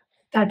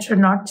 That should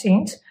not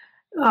change.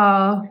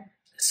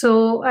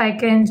 So I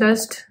can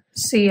just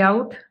see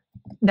out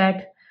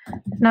that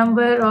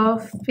number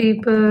of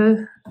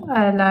people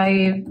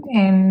alive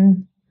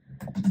in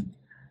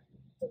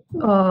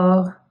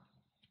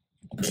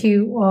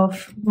Q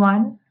of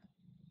 1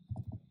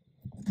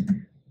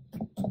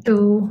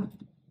 to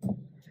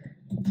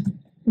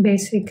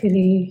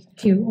basically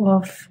Q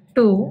of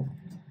 2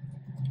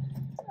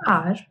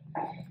 R.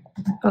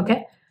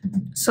 Okay,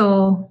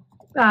 so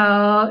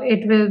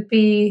it will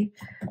be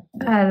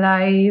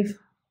alive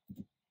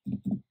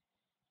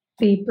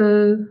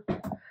people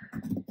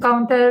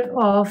counter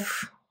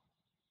of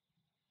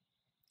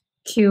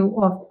Q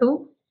of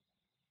 2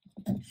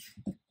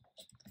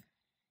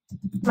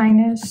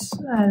 minus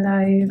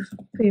alive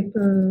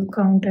people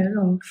counter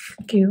of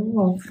Q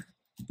of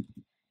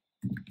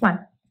 1.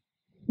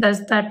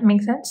 Does that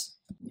make sense?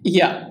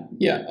 Yeah.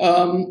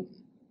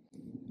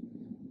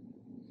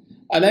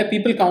 Alive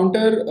people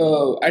counter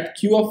at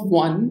Q of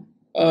 1.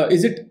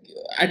 Is it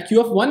at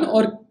Q of 1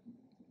 or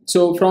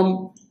so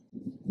from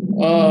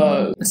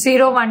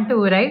 0, 1,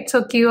 2, right?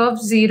 So Q of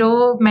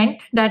 0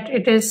 meant that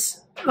it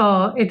is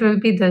it will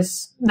be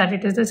this, that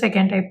it is the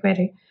second type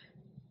query.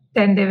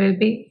 Then there will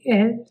be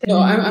L. No,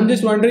 I'm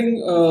just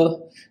wondering,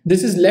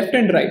 this is left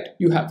and right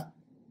you have.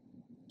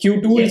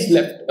 Q2 Yes. is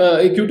left,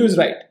 Q2 is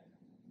right.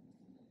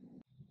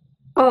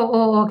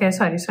 Oh, okay,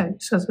 sorry.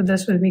 So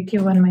this will be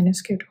Q1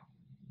 minus Q2.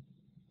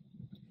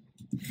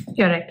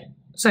 You're right.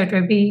 So it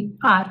will be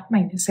R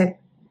minus L.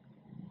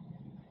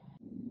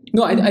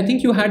 No, I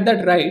think you had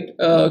that right.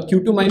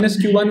 Q2 minus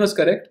Q1 was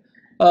correct.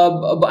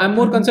 But I'm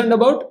more concerned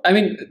about, I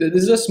mean,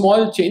 this is a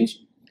small change.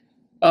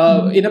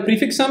 In a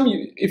prefix sum,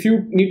 if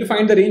you need to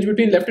find the range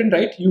between left and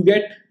right, you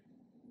get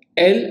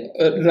L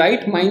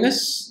right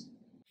minus.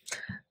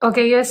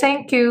 Okay, you're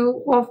saying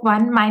Q of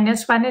 1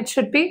 minus 1, it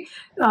should be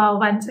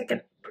 1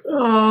 second.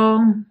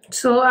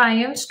 So I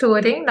am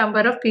storing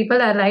number of people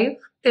alive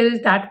till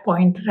that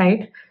point,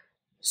 right?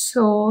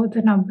 So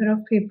the number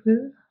of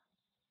people,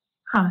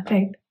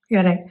 right,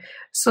 you're right.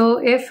 So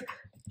if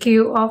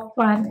Q of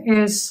 1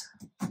 is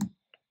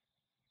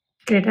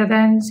greater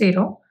than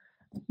 0,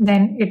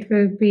 then it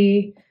will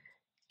be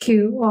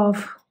Q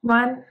of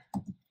 1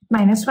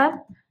 minus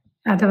 1.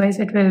 Otherwise,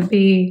 it will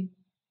be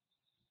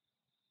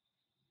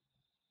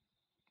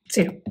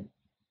 0.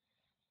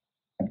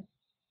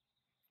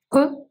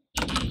 Cool?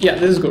 Yeah,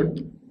 this is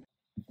good.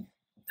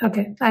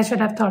 Okay, I should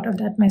have thought of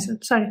that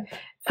myself. Sorry.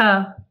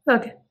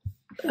 Okay.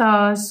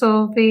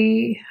 So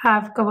we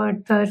have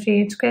covered the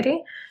range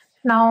query.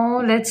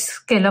 Now let's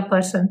kill a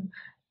person.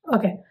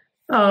 Okay.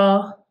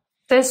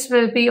 This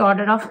will be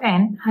order of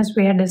n as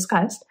we had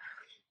discussed,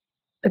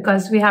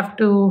 because we have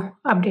to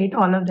update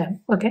all of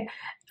them. Okay.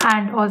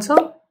 And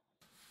also,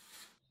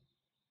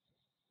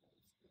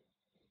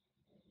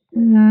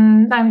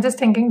 I'm just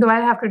thinking, do I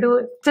have to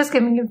do, just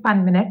give me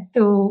 1 minute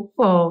to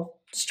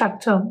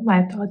structure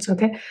my thoughts.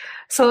 Okay.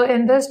 So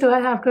in this, do I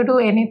have to do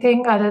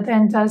anything other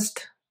than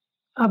just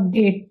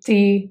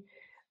update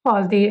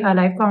all the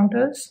alive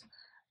counters?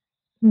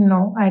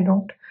 No, I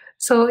don't.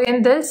 So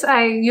in this,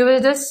 you will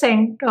just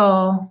send,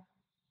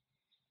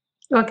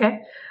 okay,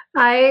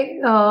 I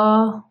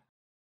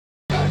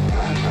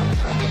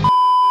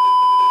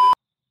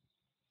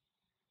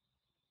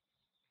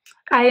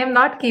am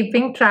not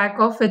keeping track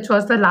of which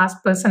was the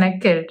last person I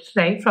killed,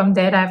 right? From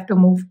there, I have to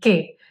move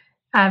K.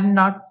 I have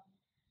not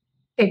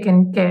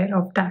taken care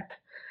of that.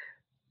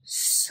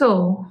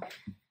 So,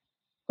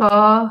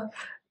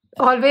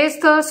 always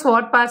the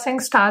SWOT parsing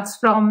starts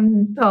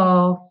from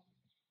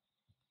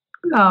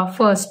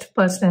first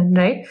person,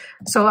 right?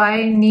 So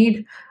I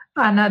need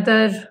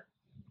another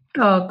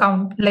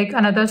count, like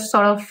another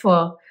sort of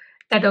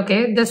that,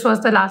 okay, this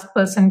was the last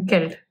person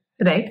killed,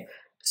 right?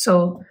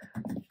 So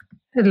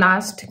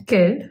last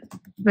killed,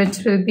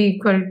 which will be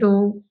equal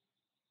to,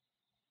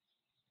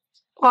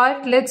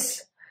 or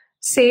let's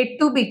say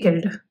to be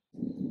killed.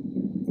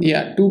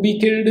 Yeah, to be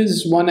killed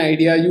is one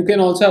idea. You can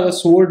also have a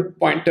sword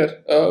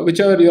pointer,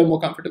 whichever you're more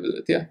comfortable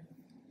with. Yeah.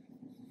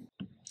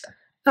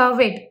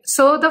 Wait,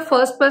 so the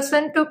first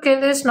person to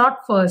kill is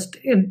not first.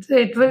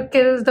 It will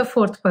kill the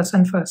fourth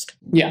person first.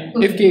 Yeah,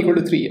 if k equal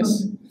to 3,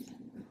 yes.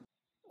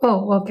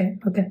 Oh, okay,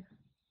 okay.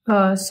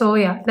 So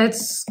yeah,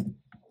 let's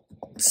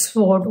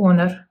sword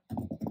owner.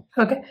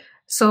 Okay,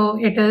 so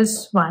it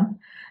is 1.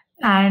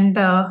 And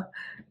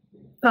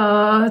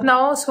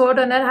now sword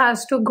owner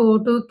has to go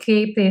to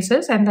k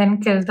places and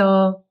then kill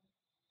the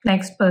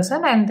next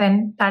person, and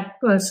then that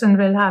person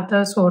will have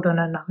the sword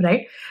owner now,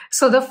 right?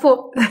 So the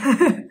fourth.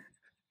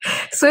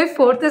 So if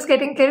fourth is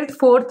getting killed,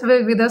 fourth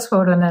will be the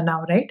sword owner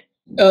now, right?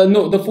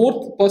 No, the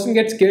fourth person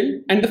gets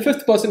killed and the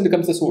fifth person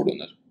becomes the sword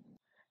owner.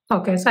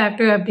 Okay, so I have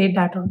to update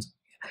that also.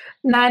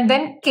 And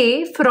then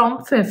k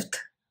from fifth,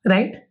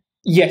 right?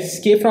 Yes,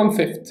 k from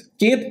fifth.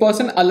 Kth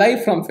person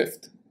alive from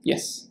fifth.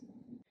 Yes.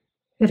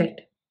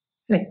 Right,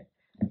 right.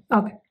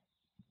 Okay.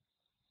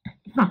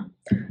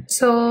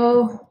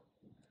 So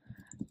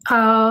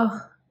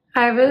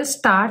I will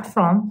start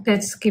from,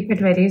 let's keep it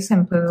very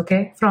simple,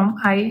 okay? From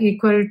I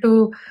equal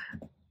to,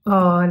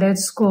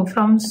 let's go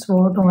from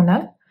sword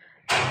owner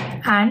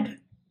and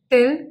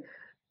till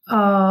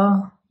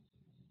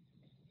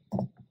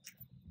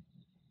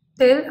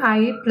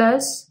I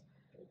plus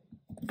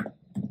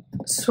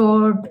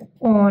sword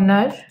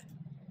owner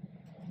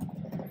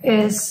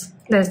is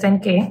less than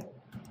k,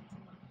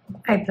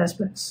 I plus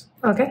plus,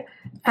 okay?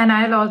 And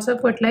I'll also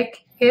put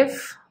like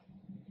if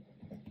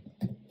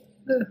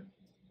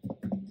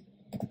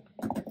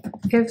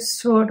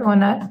sword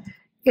owner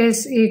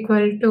is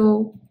equal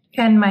to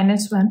n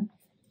minus 1.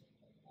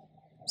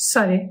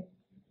 Sorry,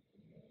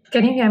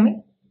 can you hear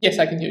me? Yes,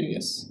 I can hear you,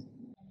 yes.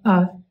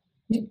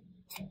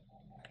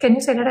 Can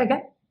you say that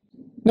again?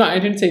 No, I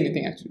didn't say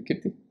anything actually,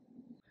 Keerti.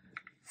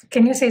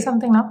 Can you say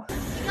something now?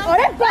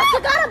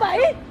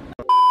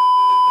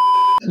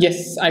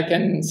 Yes, I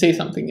can say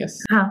something, yes.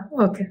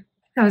 Okay.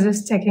 I was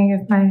just checking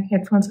if my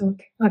headphones are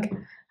okay.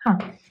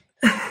 Okay.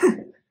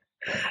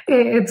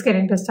 It's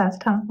getting to start.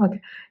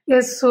 Okay.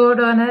 Yes, sword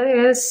owner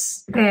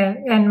is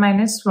n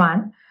minus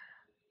 1.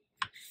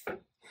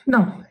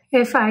 No,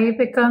 if I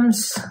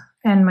becomes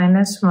n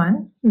minus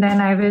 1, then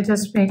I will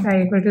just make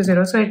I equal to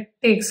 0. So it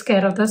takes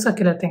care of the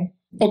circular thing.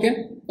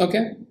 Okay,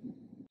 okay.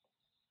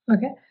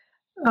 Okay.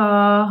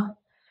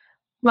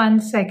 1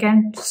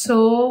 second.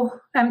 So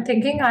I'm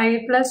thinking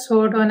I plus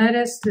sword owner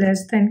is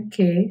less than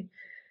k.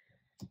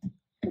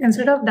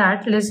 Instead of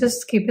that, let's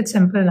just keep it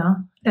simple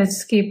now.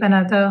 Let's keep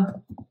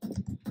another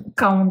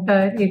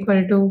counter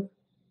equal to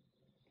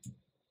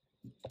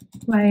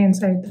y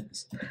inside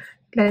this.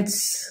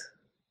 Let's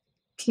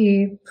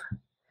keep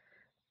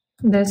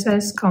this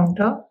as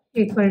counter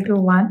equal to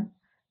 1,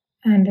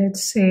 and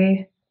let's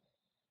say.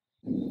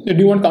 Do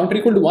you want counter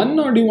equal to 1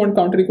 or do you want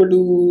counter equal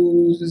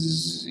to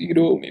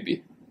 0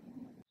 maybe?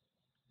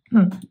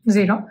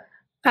 0.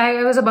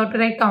 I was about to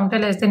write counter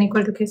less than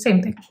equal to k,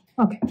 same thing.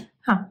 Okay.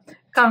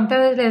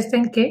 Counter less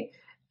than k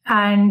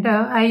and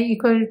I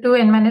equal to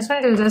n minus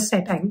 1, it will just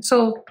set I.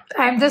 So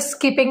I'm just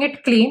keeping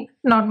it clean,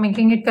 not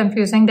making it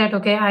confusing that,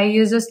 okay, I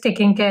is just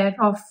taking care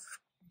of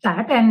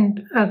that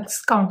and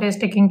counter is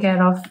taking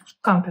care of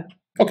counter.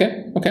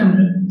 Okay, okay.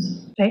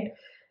 Right?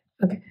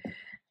 Okay.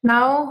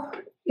 Now,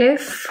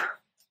 if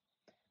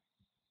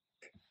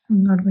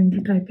I'm not going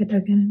to type it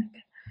again and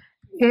again.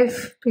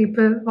 If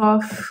people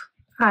of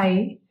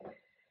I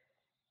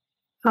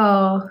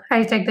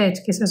check the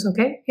edge cases,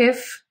 okay?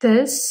 If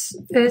this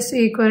is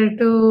equal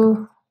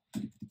to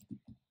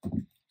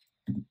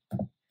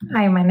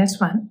I minus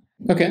 1,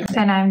 okay,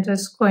 then I'm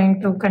just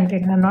going to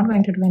continue. I'm not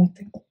going to do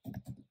anything.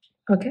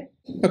 Okay?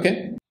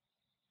 Okay.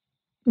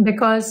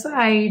 Because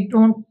I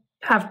don't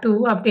have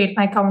to update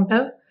my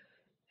counter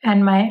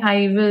and my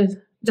I will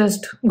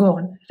just go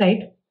on,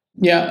 right?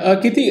 Yeah,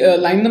 Keerti,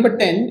 line number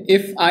 10,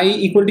 if I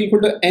equal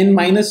to n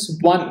minus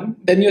 1,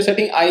 then you're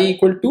setting I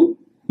equal to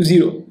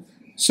 0.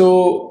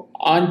 So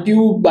aren't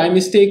you by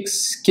mistake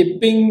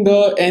skipping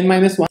the n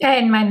minus 1?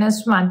 N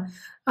minus 1.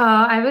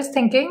 I was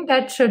thinking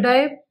that should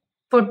I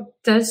put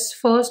this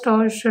first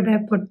or should I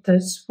put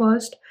this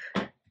first?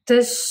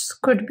 This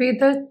could be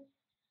the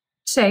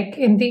check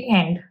in the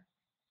end.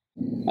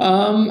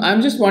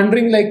 I'm just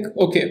wondering, like,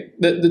 okay,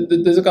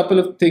 there's a couple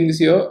of things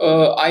here.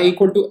 I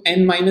equal to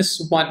n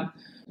minus 1.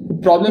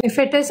 Problem. If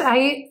it is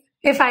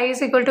if I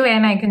is equal to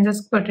n, I can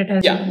just put it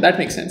as. Yeah, that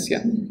makes sense.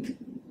 Yeah.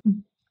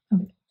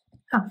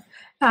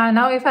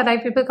 Now, if a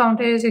right people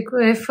counter is equal,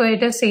 if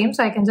it is same,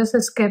 so I can just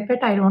skip it.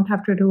 I don't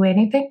have to do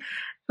anything.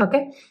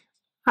 Okay.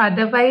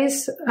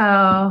 Otherwise,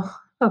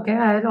 okay,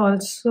 I'll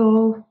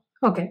also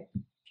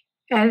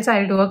else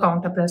I'll do a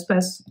counter plus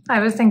plus.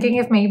 I was thinking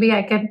if maybe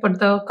I can put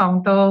the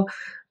counter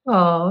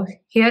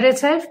here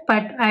itself,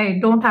 but I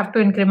don't have to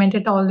increment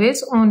it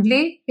always.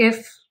 Only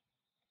if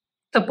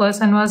the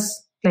person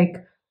was like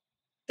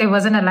there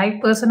was an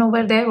alive person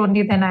over there,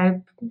 only then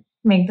I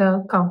make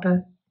the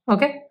counter.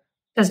 Okay,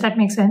 does that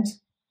make sense?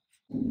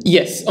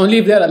 Yes, only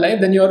if they're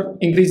alive, then you're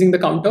increasing the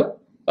counter.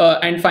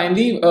 And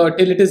finally,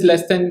 till it is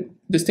less than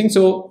this thing.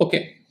 So,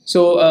 okay.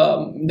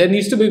 So there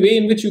needs to be a way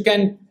in which you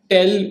can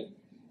tell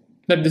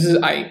that this is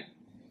I.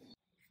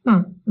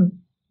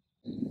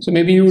 So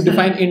maybe you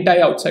define int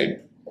I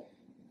outside.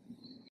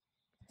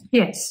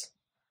 Yes.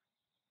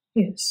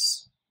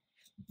 Yes.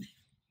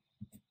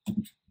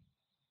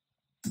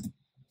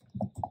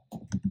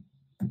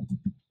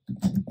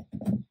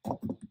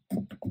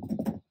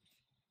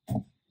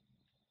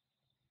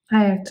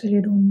 I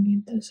actually don't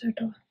need this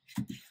at all.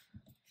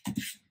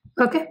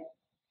 Okay.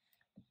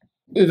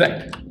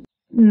 Right.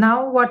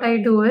 Now what I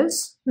do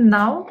is,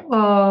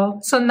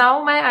 so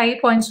now my I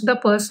points to the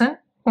person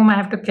whom I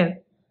have to kill.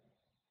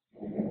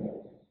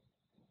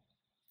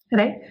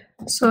 Right?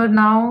 So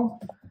now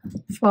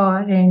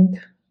for int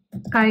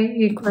I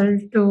equal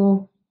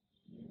to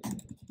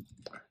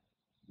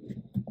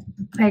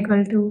I.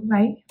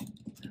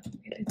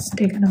 Let's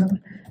take another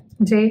one.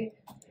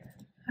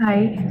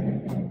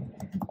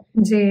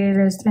 J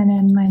less than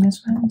n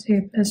minus 1,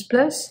 j plus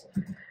plus.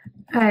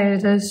 I'll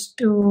just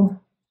do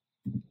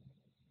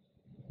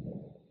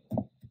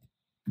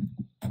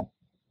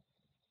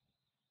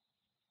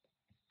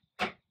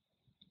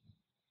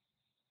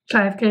so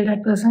I've killed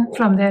that person.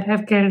 From there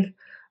I've killed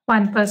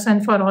one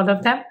person for all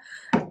of them.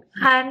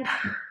 And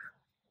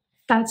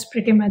that's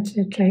pretty much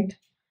it, right?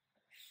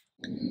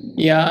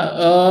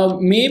 Yeah,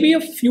 maybe a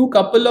few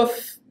couple of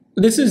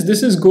this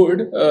is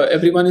good.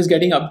 Everyone is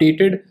getting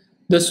updated.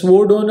 The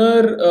sword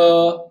owner.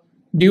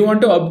 Do you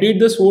want to update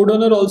the sword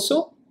owner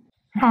also?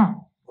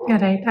 You're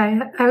right.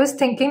 I was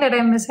thinking that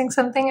I'm missing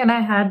something, and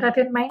I had that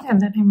in mind, and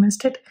then I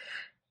missed it.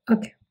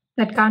 Okay,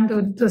 that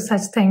can't do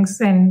such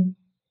things in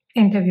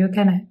interview,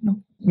 can I?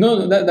 No.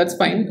 No, that's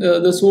fine.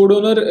 The sword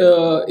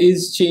owner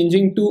is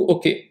changing to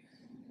okay.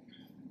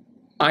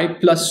 I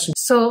plus.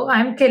 So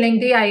I'm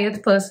killing the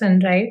ith person,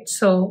 right?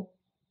 So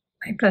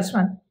I plus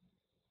 1.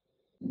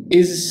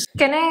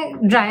 Can I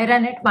dry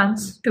run it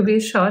once to be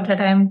sure that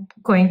I'm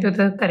going to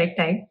the correct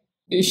I?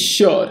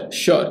 Sure.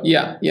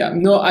 Yeah.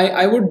 No,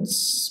 I would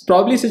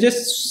probably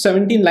suggest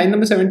 17, line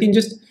number 17,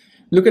 just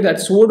look at that.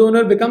 Sword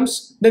owner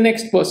becomes the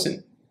next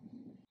person.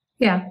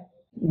 Yeah.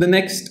 The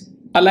next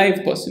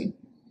alive person.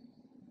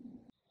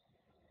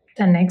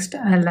 The next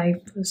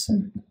alive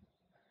person.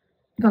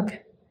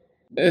 Okay.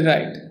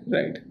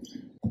 Right.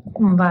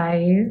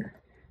 While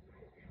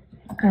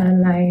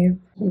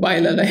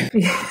alive.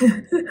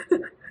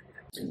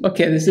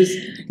 Okay, this is,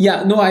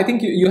 yeah, no, I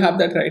think you have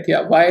that right.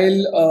 Yeah,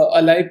 while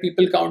alive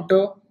people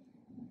counter.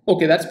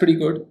 Okay, that's pretty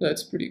good.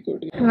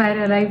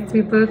 While alive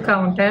people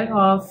counter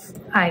of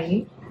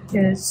I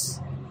is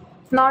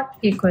not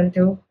equal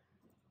to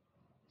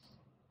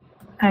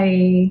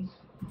I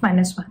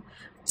minus 1.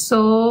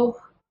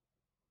 So,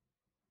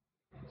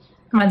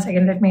 one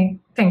second, let me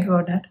think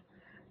about that.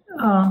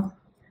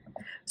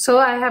 So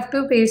I have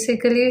to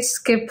basically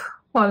skip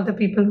all the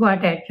people who are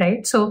dead,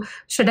 right? So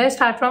should I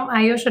start from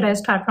I or should I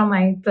start from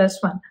I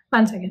plus 1?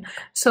 1 second.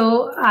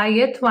 So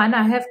ith one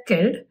I have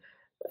killed.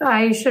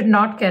 I should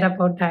not care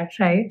about that,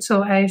 right?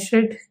 So I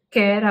should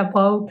care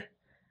about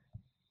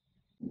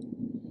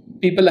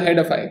people ahead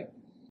of I.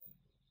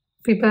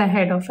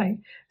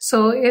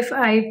 So if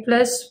I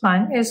plus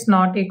 1 is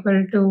not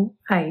equal to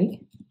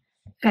I,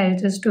 I'll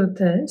just do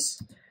this.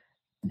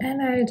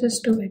 And I'll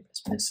just do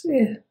X plus.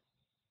 Yeah.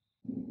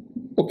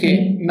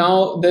 Okay,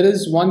 now there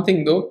is one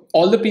thing though.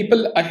 All the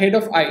people ahead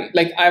of I,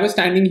 like I was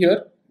standing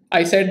here,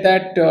 I said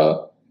that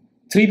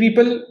 3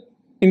 people,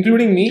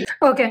 including me.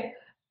 Okay.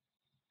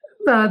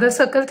 The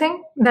circle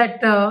thing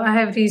that I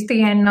have reached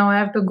the end, now I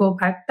have to go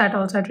back. That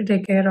also have to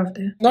take care of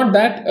there. Not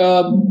that.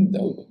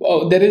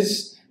 There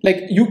is,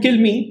 like, you kill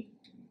me,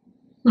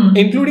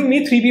 including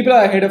me, 3 people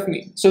are ahead of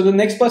me. So the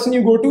next person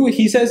you go to,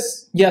 he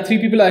says, yeah, 3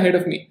 people are ahead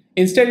of me.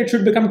 Instead, it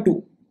should become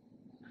 2.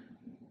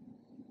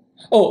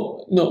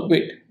 Oh, no,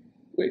 wait.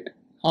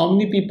 How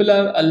many people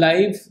are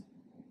alive?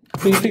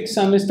 Prefix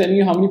sum is telling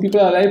you how many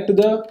people are alive to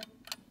the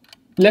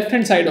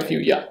left-hand side of you.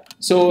 Yeah.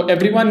 So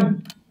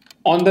everyone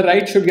on the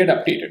right should get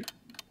updated.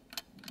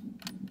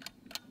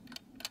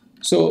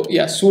 So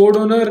yeah, sword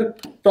owner,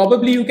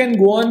 probably you can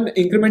go on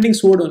incrementing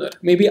sword owner.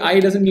 Maybe I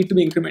doesn't need to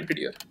be incremented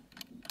here.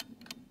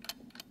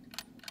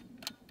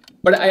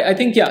 But I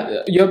think,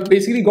 yeah, you have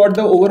basically got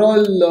the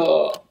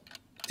overall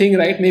thing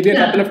right. Maybe a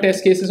couple of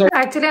test cases.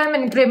 Actually, I'm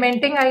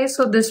incrementing I,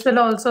 so this will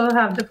also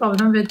have the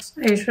problem which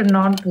I should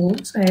not do.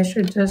 So I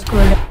should just go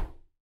ahead.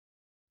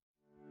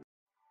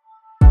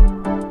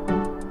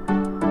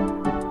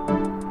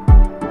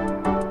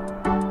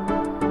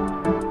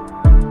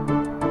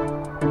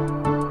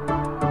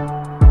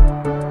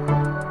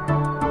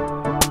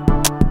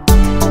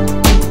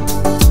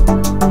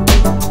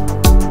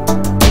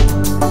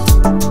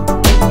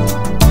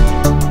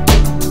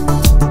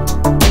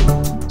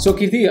 So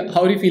Keerti,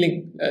 how are you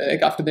feeling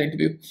like after the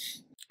interview?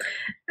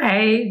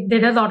 I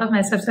did a lot of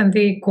mess ups in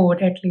the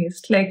code, at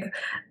least. Like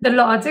the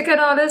logic and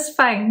all is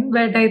fine,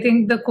 but I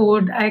think the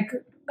code,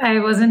 I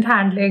wasn't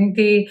handling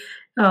the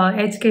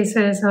edge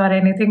cases or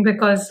anything,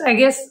 because I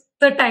guess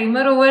the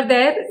timer over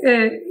there,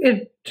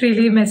 it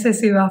really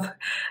messes you up.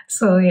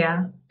 So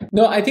yeah.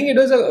 No, I think it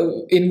was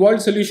a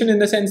involved solution in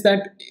the sense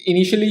that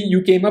initially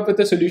you came up with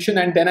a solution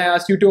and then I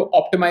asked you to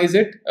optimize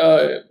it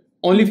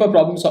only for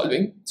problem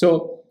solving.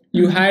 So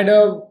you had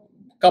a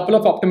couple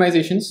of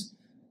optimizations.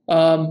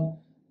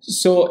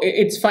 So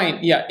it's fine.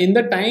 Yeah, in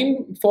the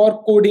time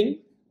for coding,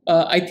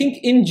 I think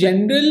in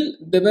general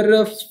there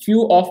were a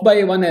few off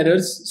by one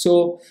errors.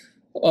 So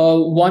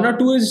one or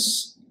two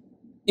is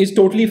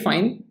totally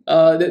fine.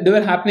 They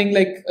were happening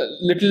like a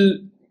little,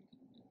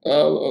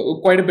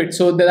 quite a bit.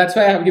 So that's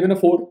why I have given a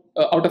 4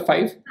 out of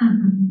 5.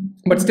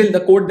 But still, the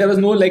code, there was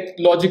no like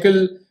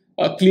logical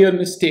clear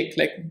mistake,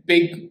 like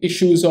big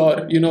issues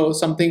or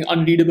something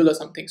unreadable or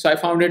something. So I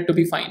found it to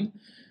be fine.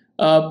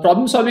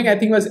 Problem solving, I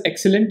think, was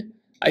excellent.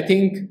 I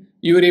think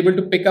you were able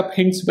to pick up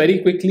hints very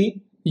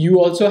quickly. You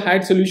also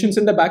had solutions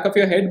in the back of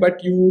your head,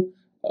 but you,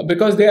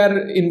 because they are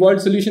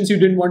involved solutions, you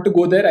didn't want to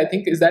go there. I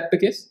think, is that the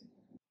case?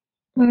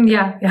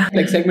 Yeah.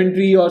 Like segment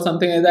tree or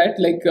something like that.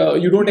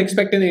 Like you don't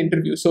expect in an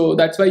interview, so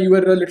that's why you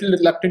were a little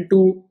reluctant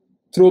to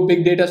throw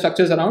big data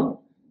structures around.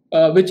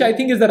 Which I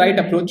think is the right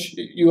approach.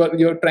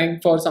 You're trying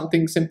for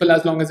something simple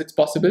as long as it's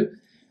possible.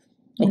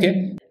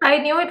 Okay. I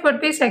knew it would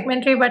be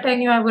segmentary, but I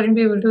knew I wouldn't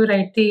be able to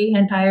write the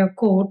entire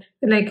code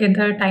like in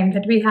the time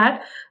that we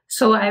had.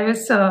 So I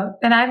was,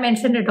 and I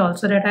mentioned it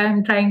also that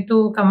I'm trying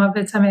to come up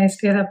with some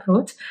STL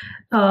approach.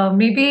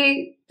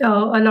 Maybe a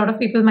lot of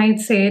people might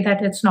say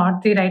that it's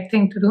not the right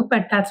thing to do,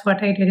 but that's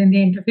what I did in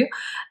the interview.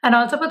 And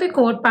also for the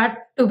code part,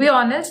 to be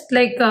honest,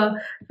 like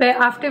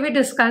after we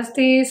discussed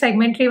the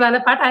segmentary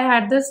wala part, I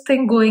had this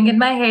thing going in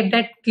my head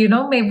that,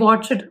 maybe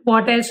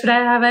what else should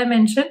I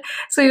mentioned?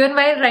 So even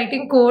while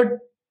writing code,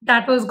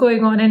 that was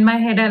going on in my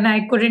head and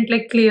I couldn't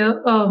like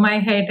clear my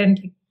head and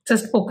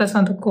just focus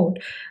on the code.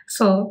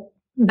 So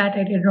that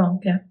I did wrong.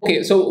 Yeah.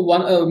 Okay. So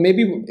one,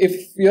 maybe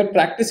if you're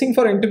practicing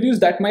for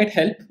interviews, that might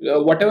help.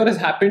 Whatever has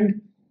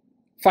happened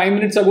 5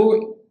 minutes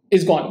ago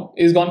is gone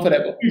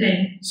forever.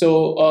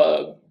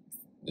 So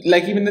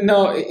like even in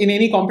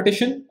any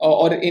competition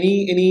or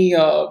any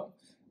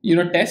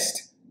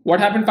test, what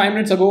happened 5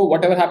 minutes ago,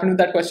 whatever happened with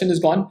that question is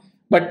gone.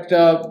 But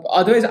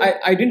otherwise,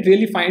 I didn't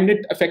really find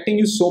it affecting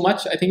you so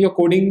much. I think your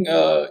coding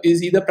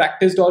is either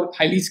practiced or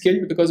highly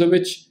skilled, because of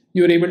which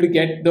you were able to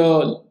get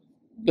the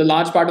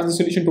large part of the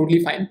solution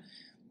totally fine.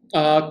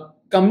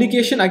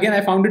 Communication, again, I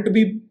found it to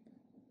be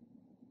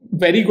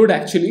very good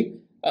actually.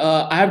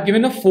 I have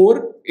given a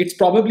 4. It's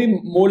probably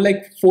more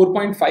like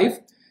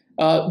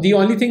 4.5. The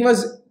only thing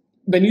was,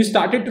 when you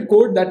started to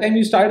code, that time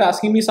you started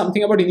asking me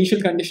something about initial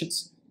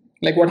conditions.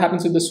 Like what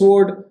happens with the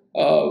sword,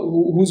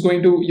 who's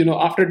going to,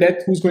 after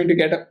death, who's going to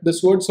get the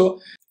sword. So,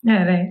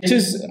 yeah, right. Which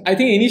is, I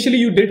think initially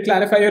you did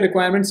clarify your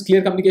requirements,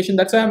 clear communication.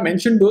 That's why I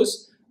mentioned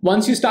those.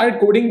 Once you started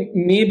coding,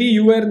 maybe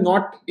you were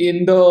not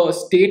in the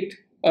state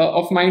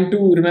of mind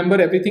to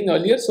remember everything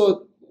earlier.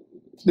 So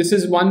this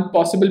is one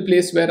possible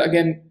place where,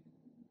 again,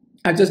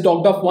 I just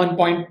docked off 1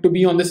 point to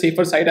be on the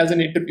safer side as an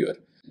interviewer.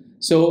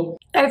 So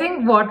I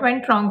think what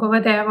went wrong over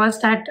there was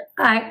that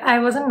I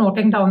wasn't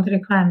noting down the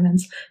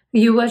requirements.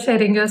 You were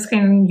sharing your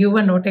screen, you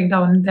were noting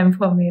down them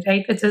for me,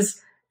 right? Which is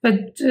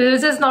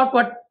not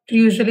what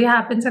usually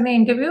happens in the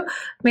interview.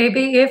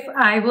 Maybe if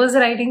I was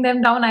writing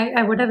them down,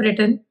 I would have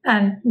written.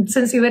 And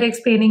since you were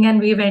explaining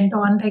and we went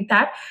on like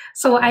that,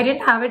 so I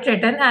didn't have it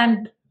written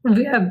and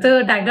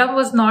the diagram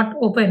was not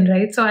open,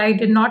 right? So I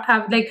did not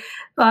have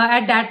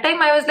at that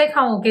time I was like,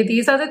 okay,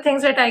 these are the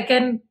things that I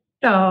can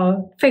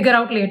figure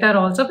out later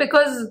also,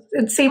 because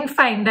it seemed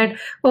fine that,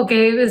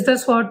 okay, is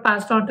this word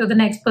passed on to the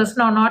next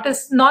person or not?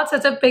 It's not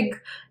such a big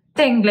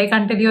thing like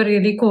until you're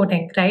really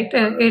coding, right?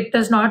 It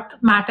does not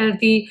matter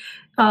the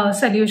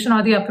solution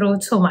or the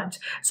approach so much.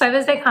 So I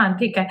was like,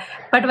 theek hai.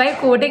 But while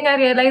coding, I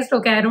realized,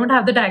 okay, I don't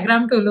have the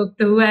diagram to look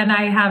to and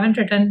I haven't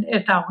written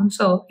it down.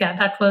 So yeah,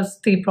 that was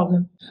the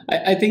problem.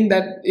 I think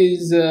that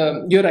is,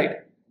 you're right.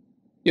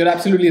 You're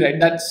absolutely right.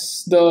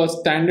 That's the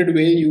standard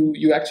way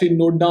you actually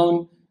note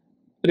down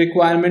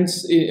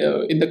requirements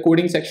in the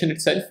coding section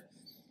itself.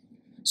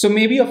 So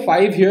maybe a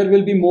 5 here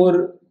will be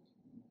more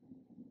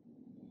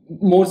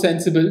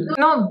sensible.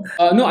 No,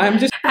 I'm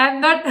not.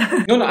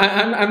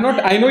 I'm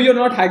not. I know you're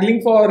not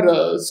haggling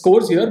for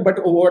scores here, but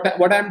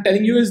what I'm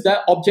telling you is the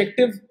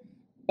objective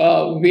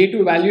way to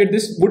evaluate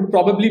this would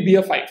probably be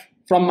a 5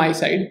 from my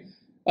side.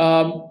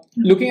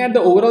 Looking at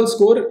the overall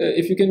score,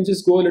 if you can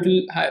just go a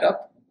little higher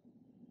up.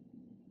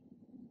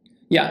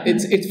 Yeah,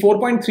 it's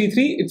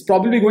 4.33. It's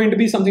probably going to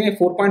be something like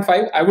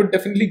 4.5. I would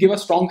definitely give a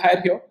strong higher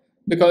here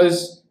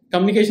because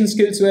communication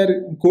skills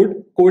were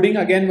good. Coding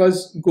again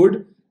was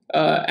good.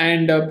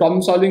 And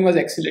problem solving was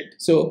excellent.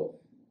 So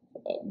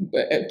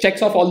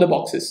checks off all the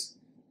boxes.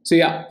 So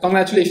yeah,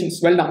 congratulations.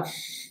 Well done.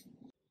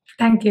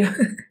 Thank you.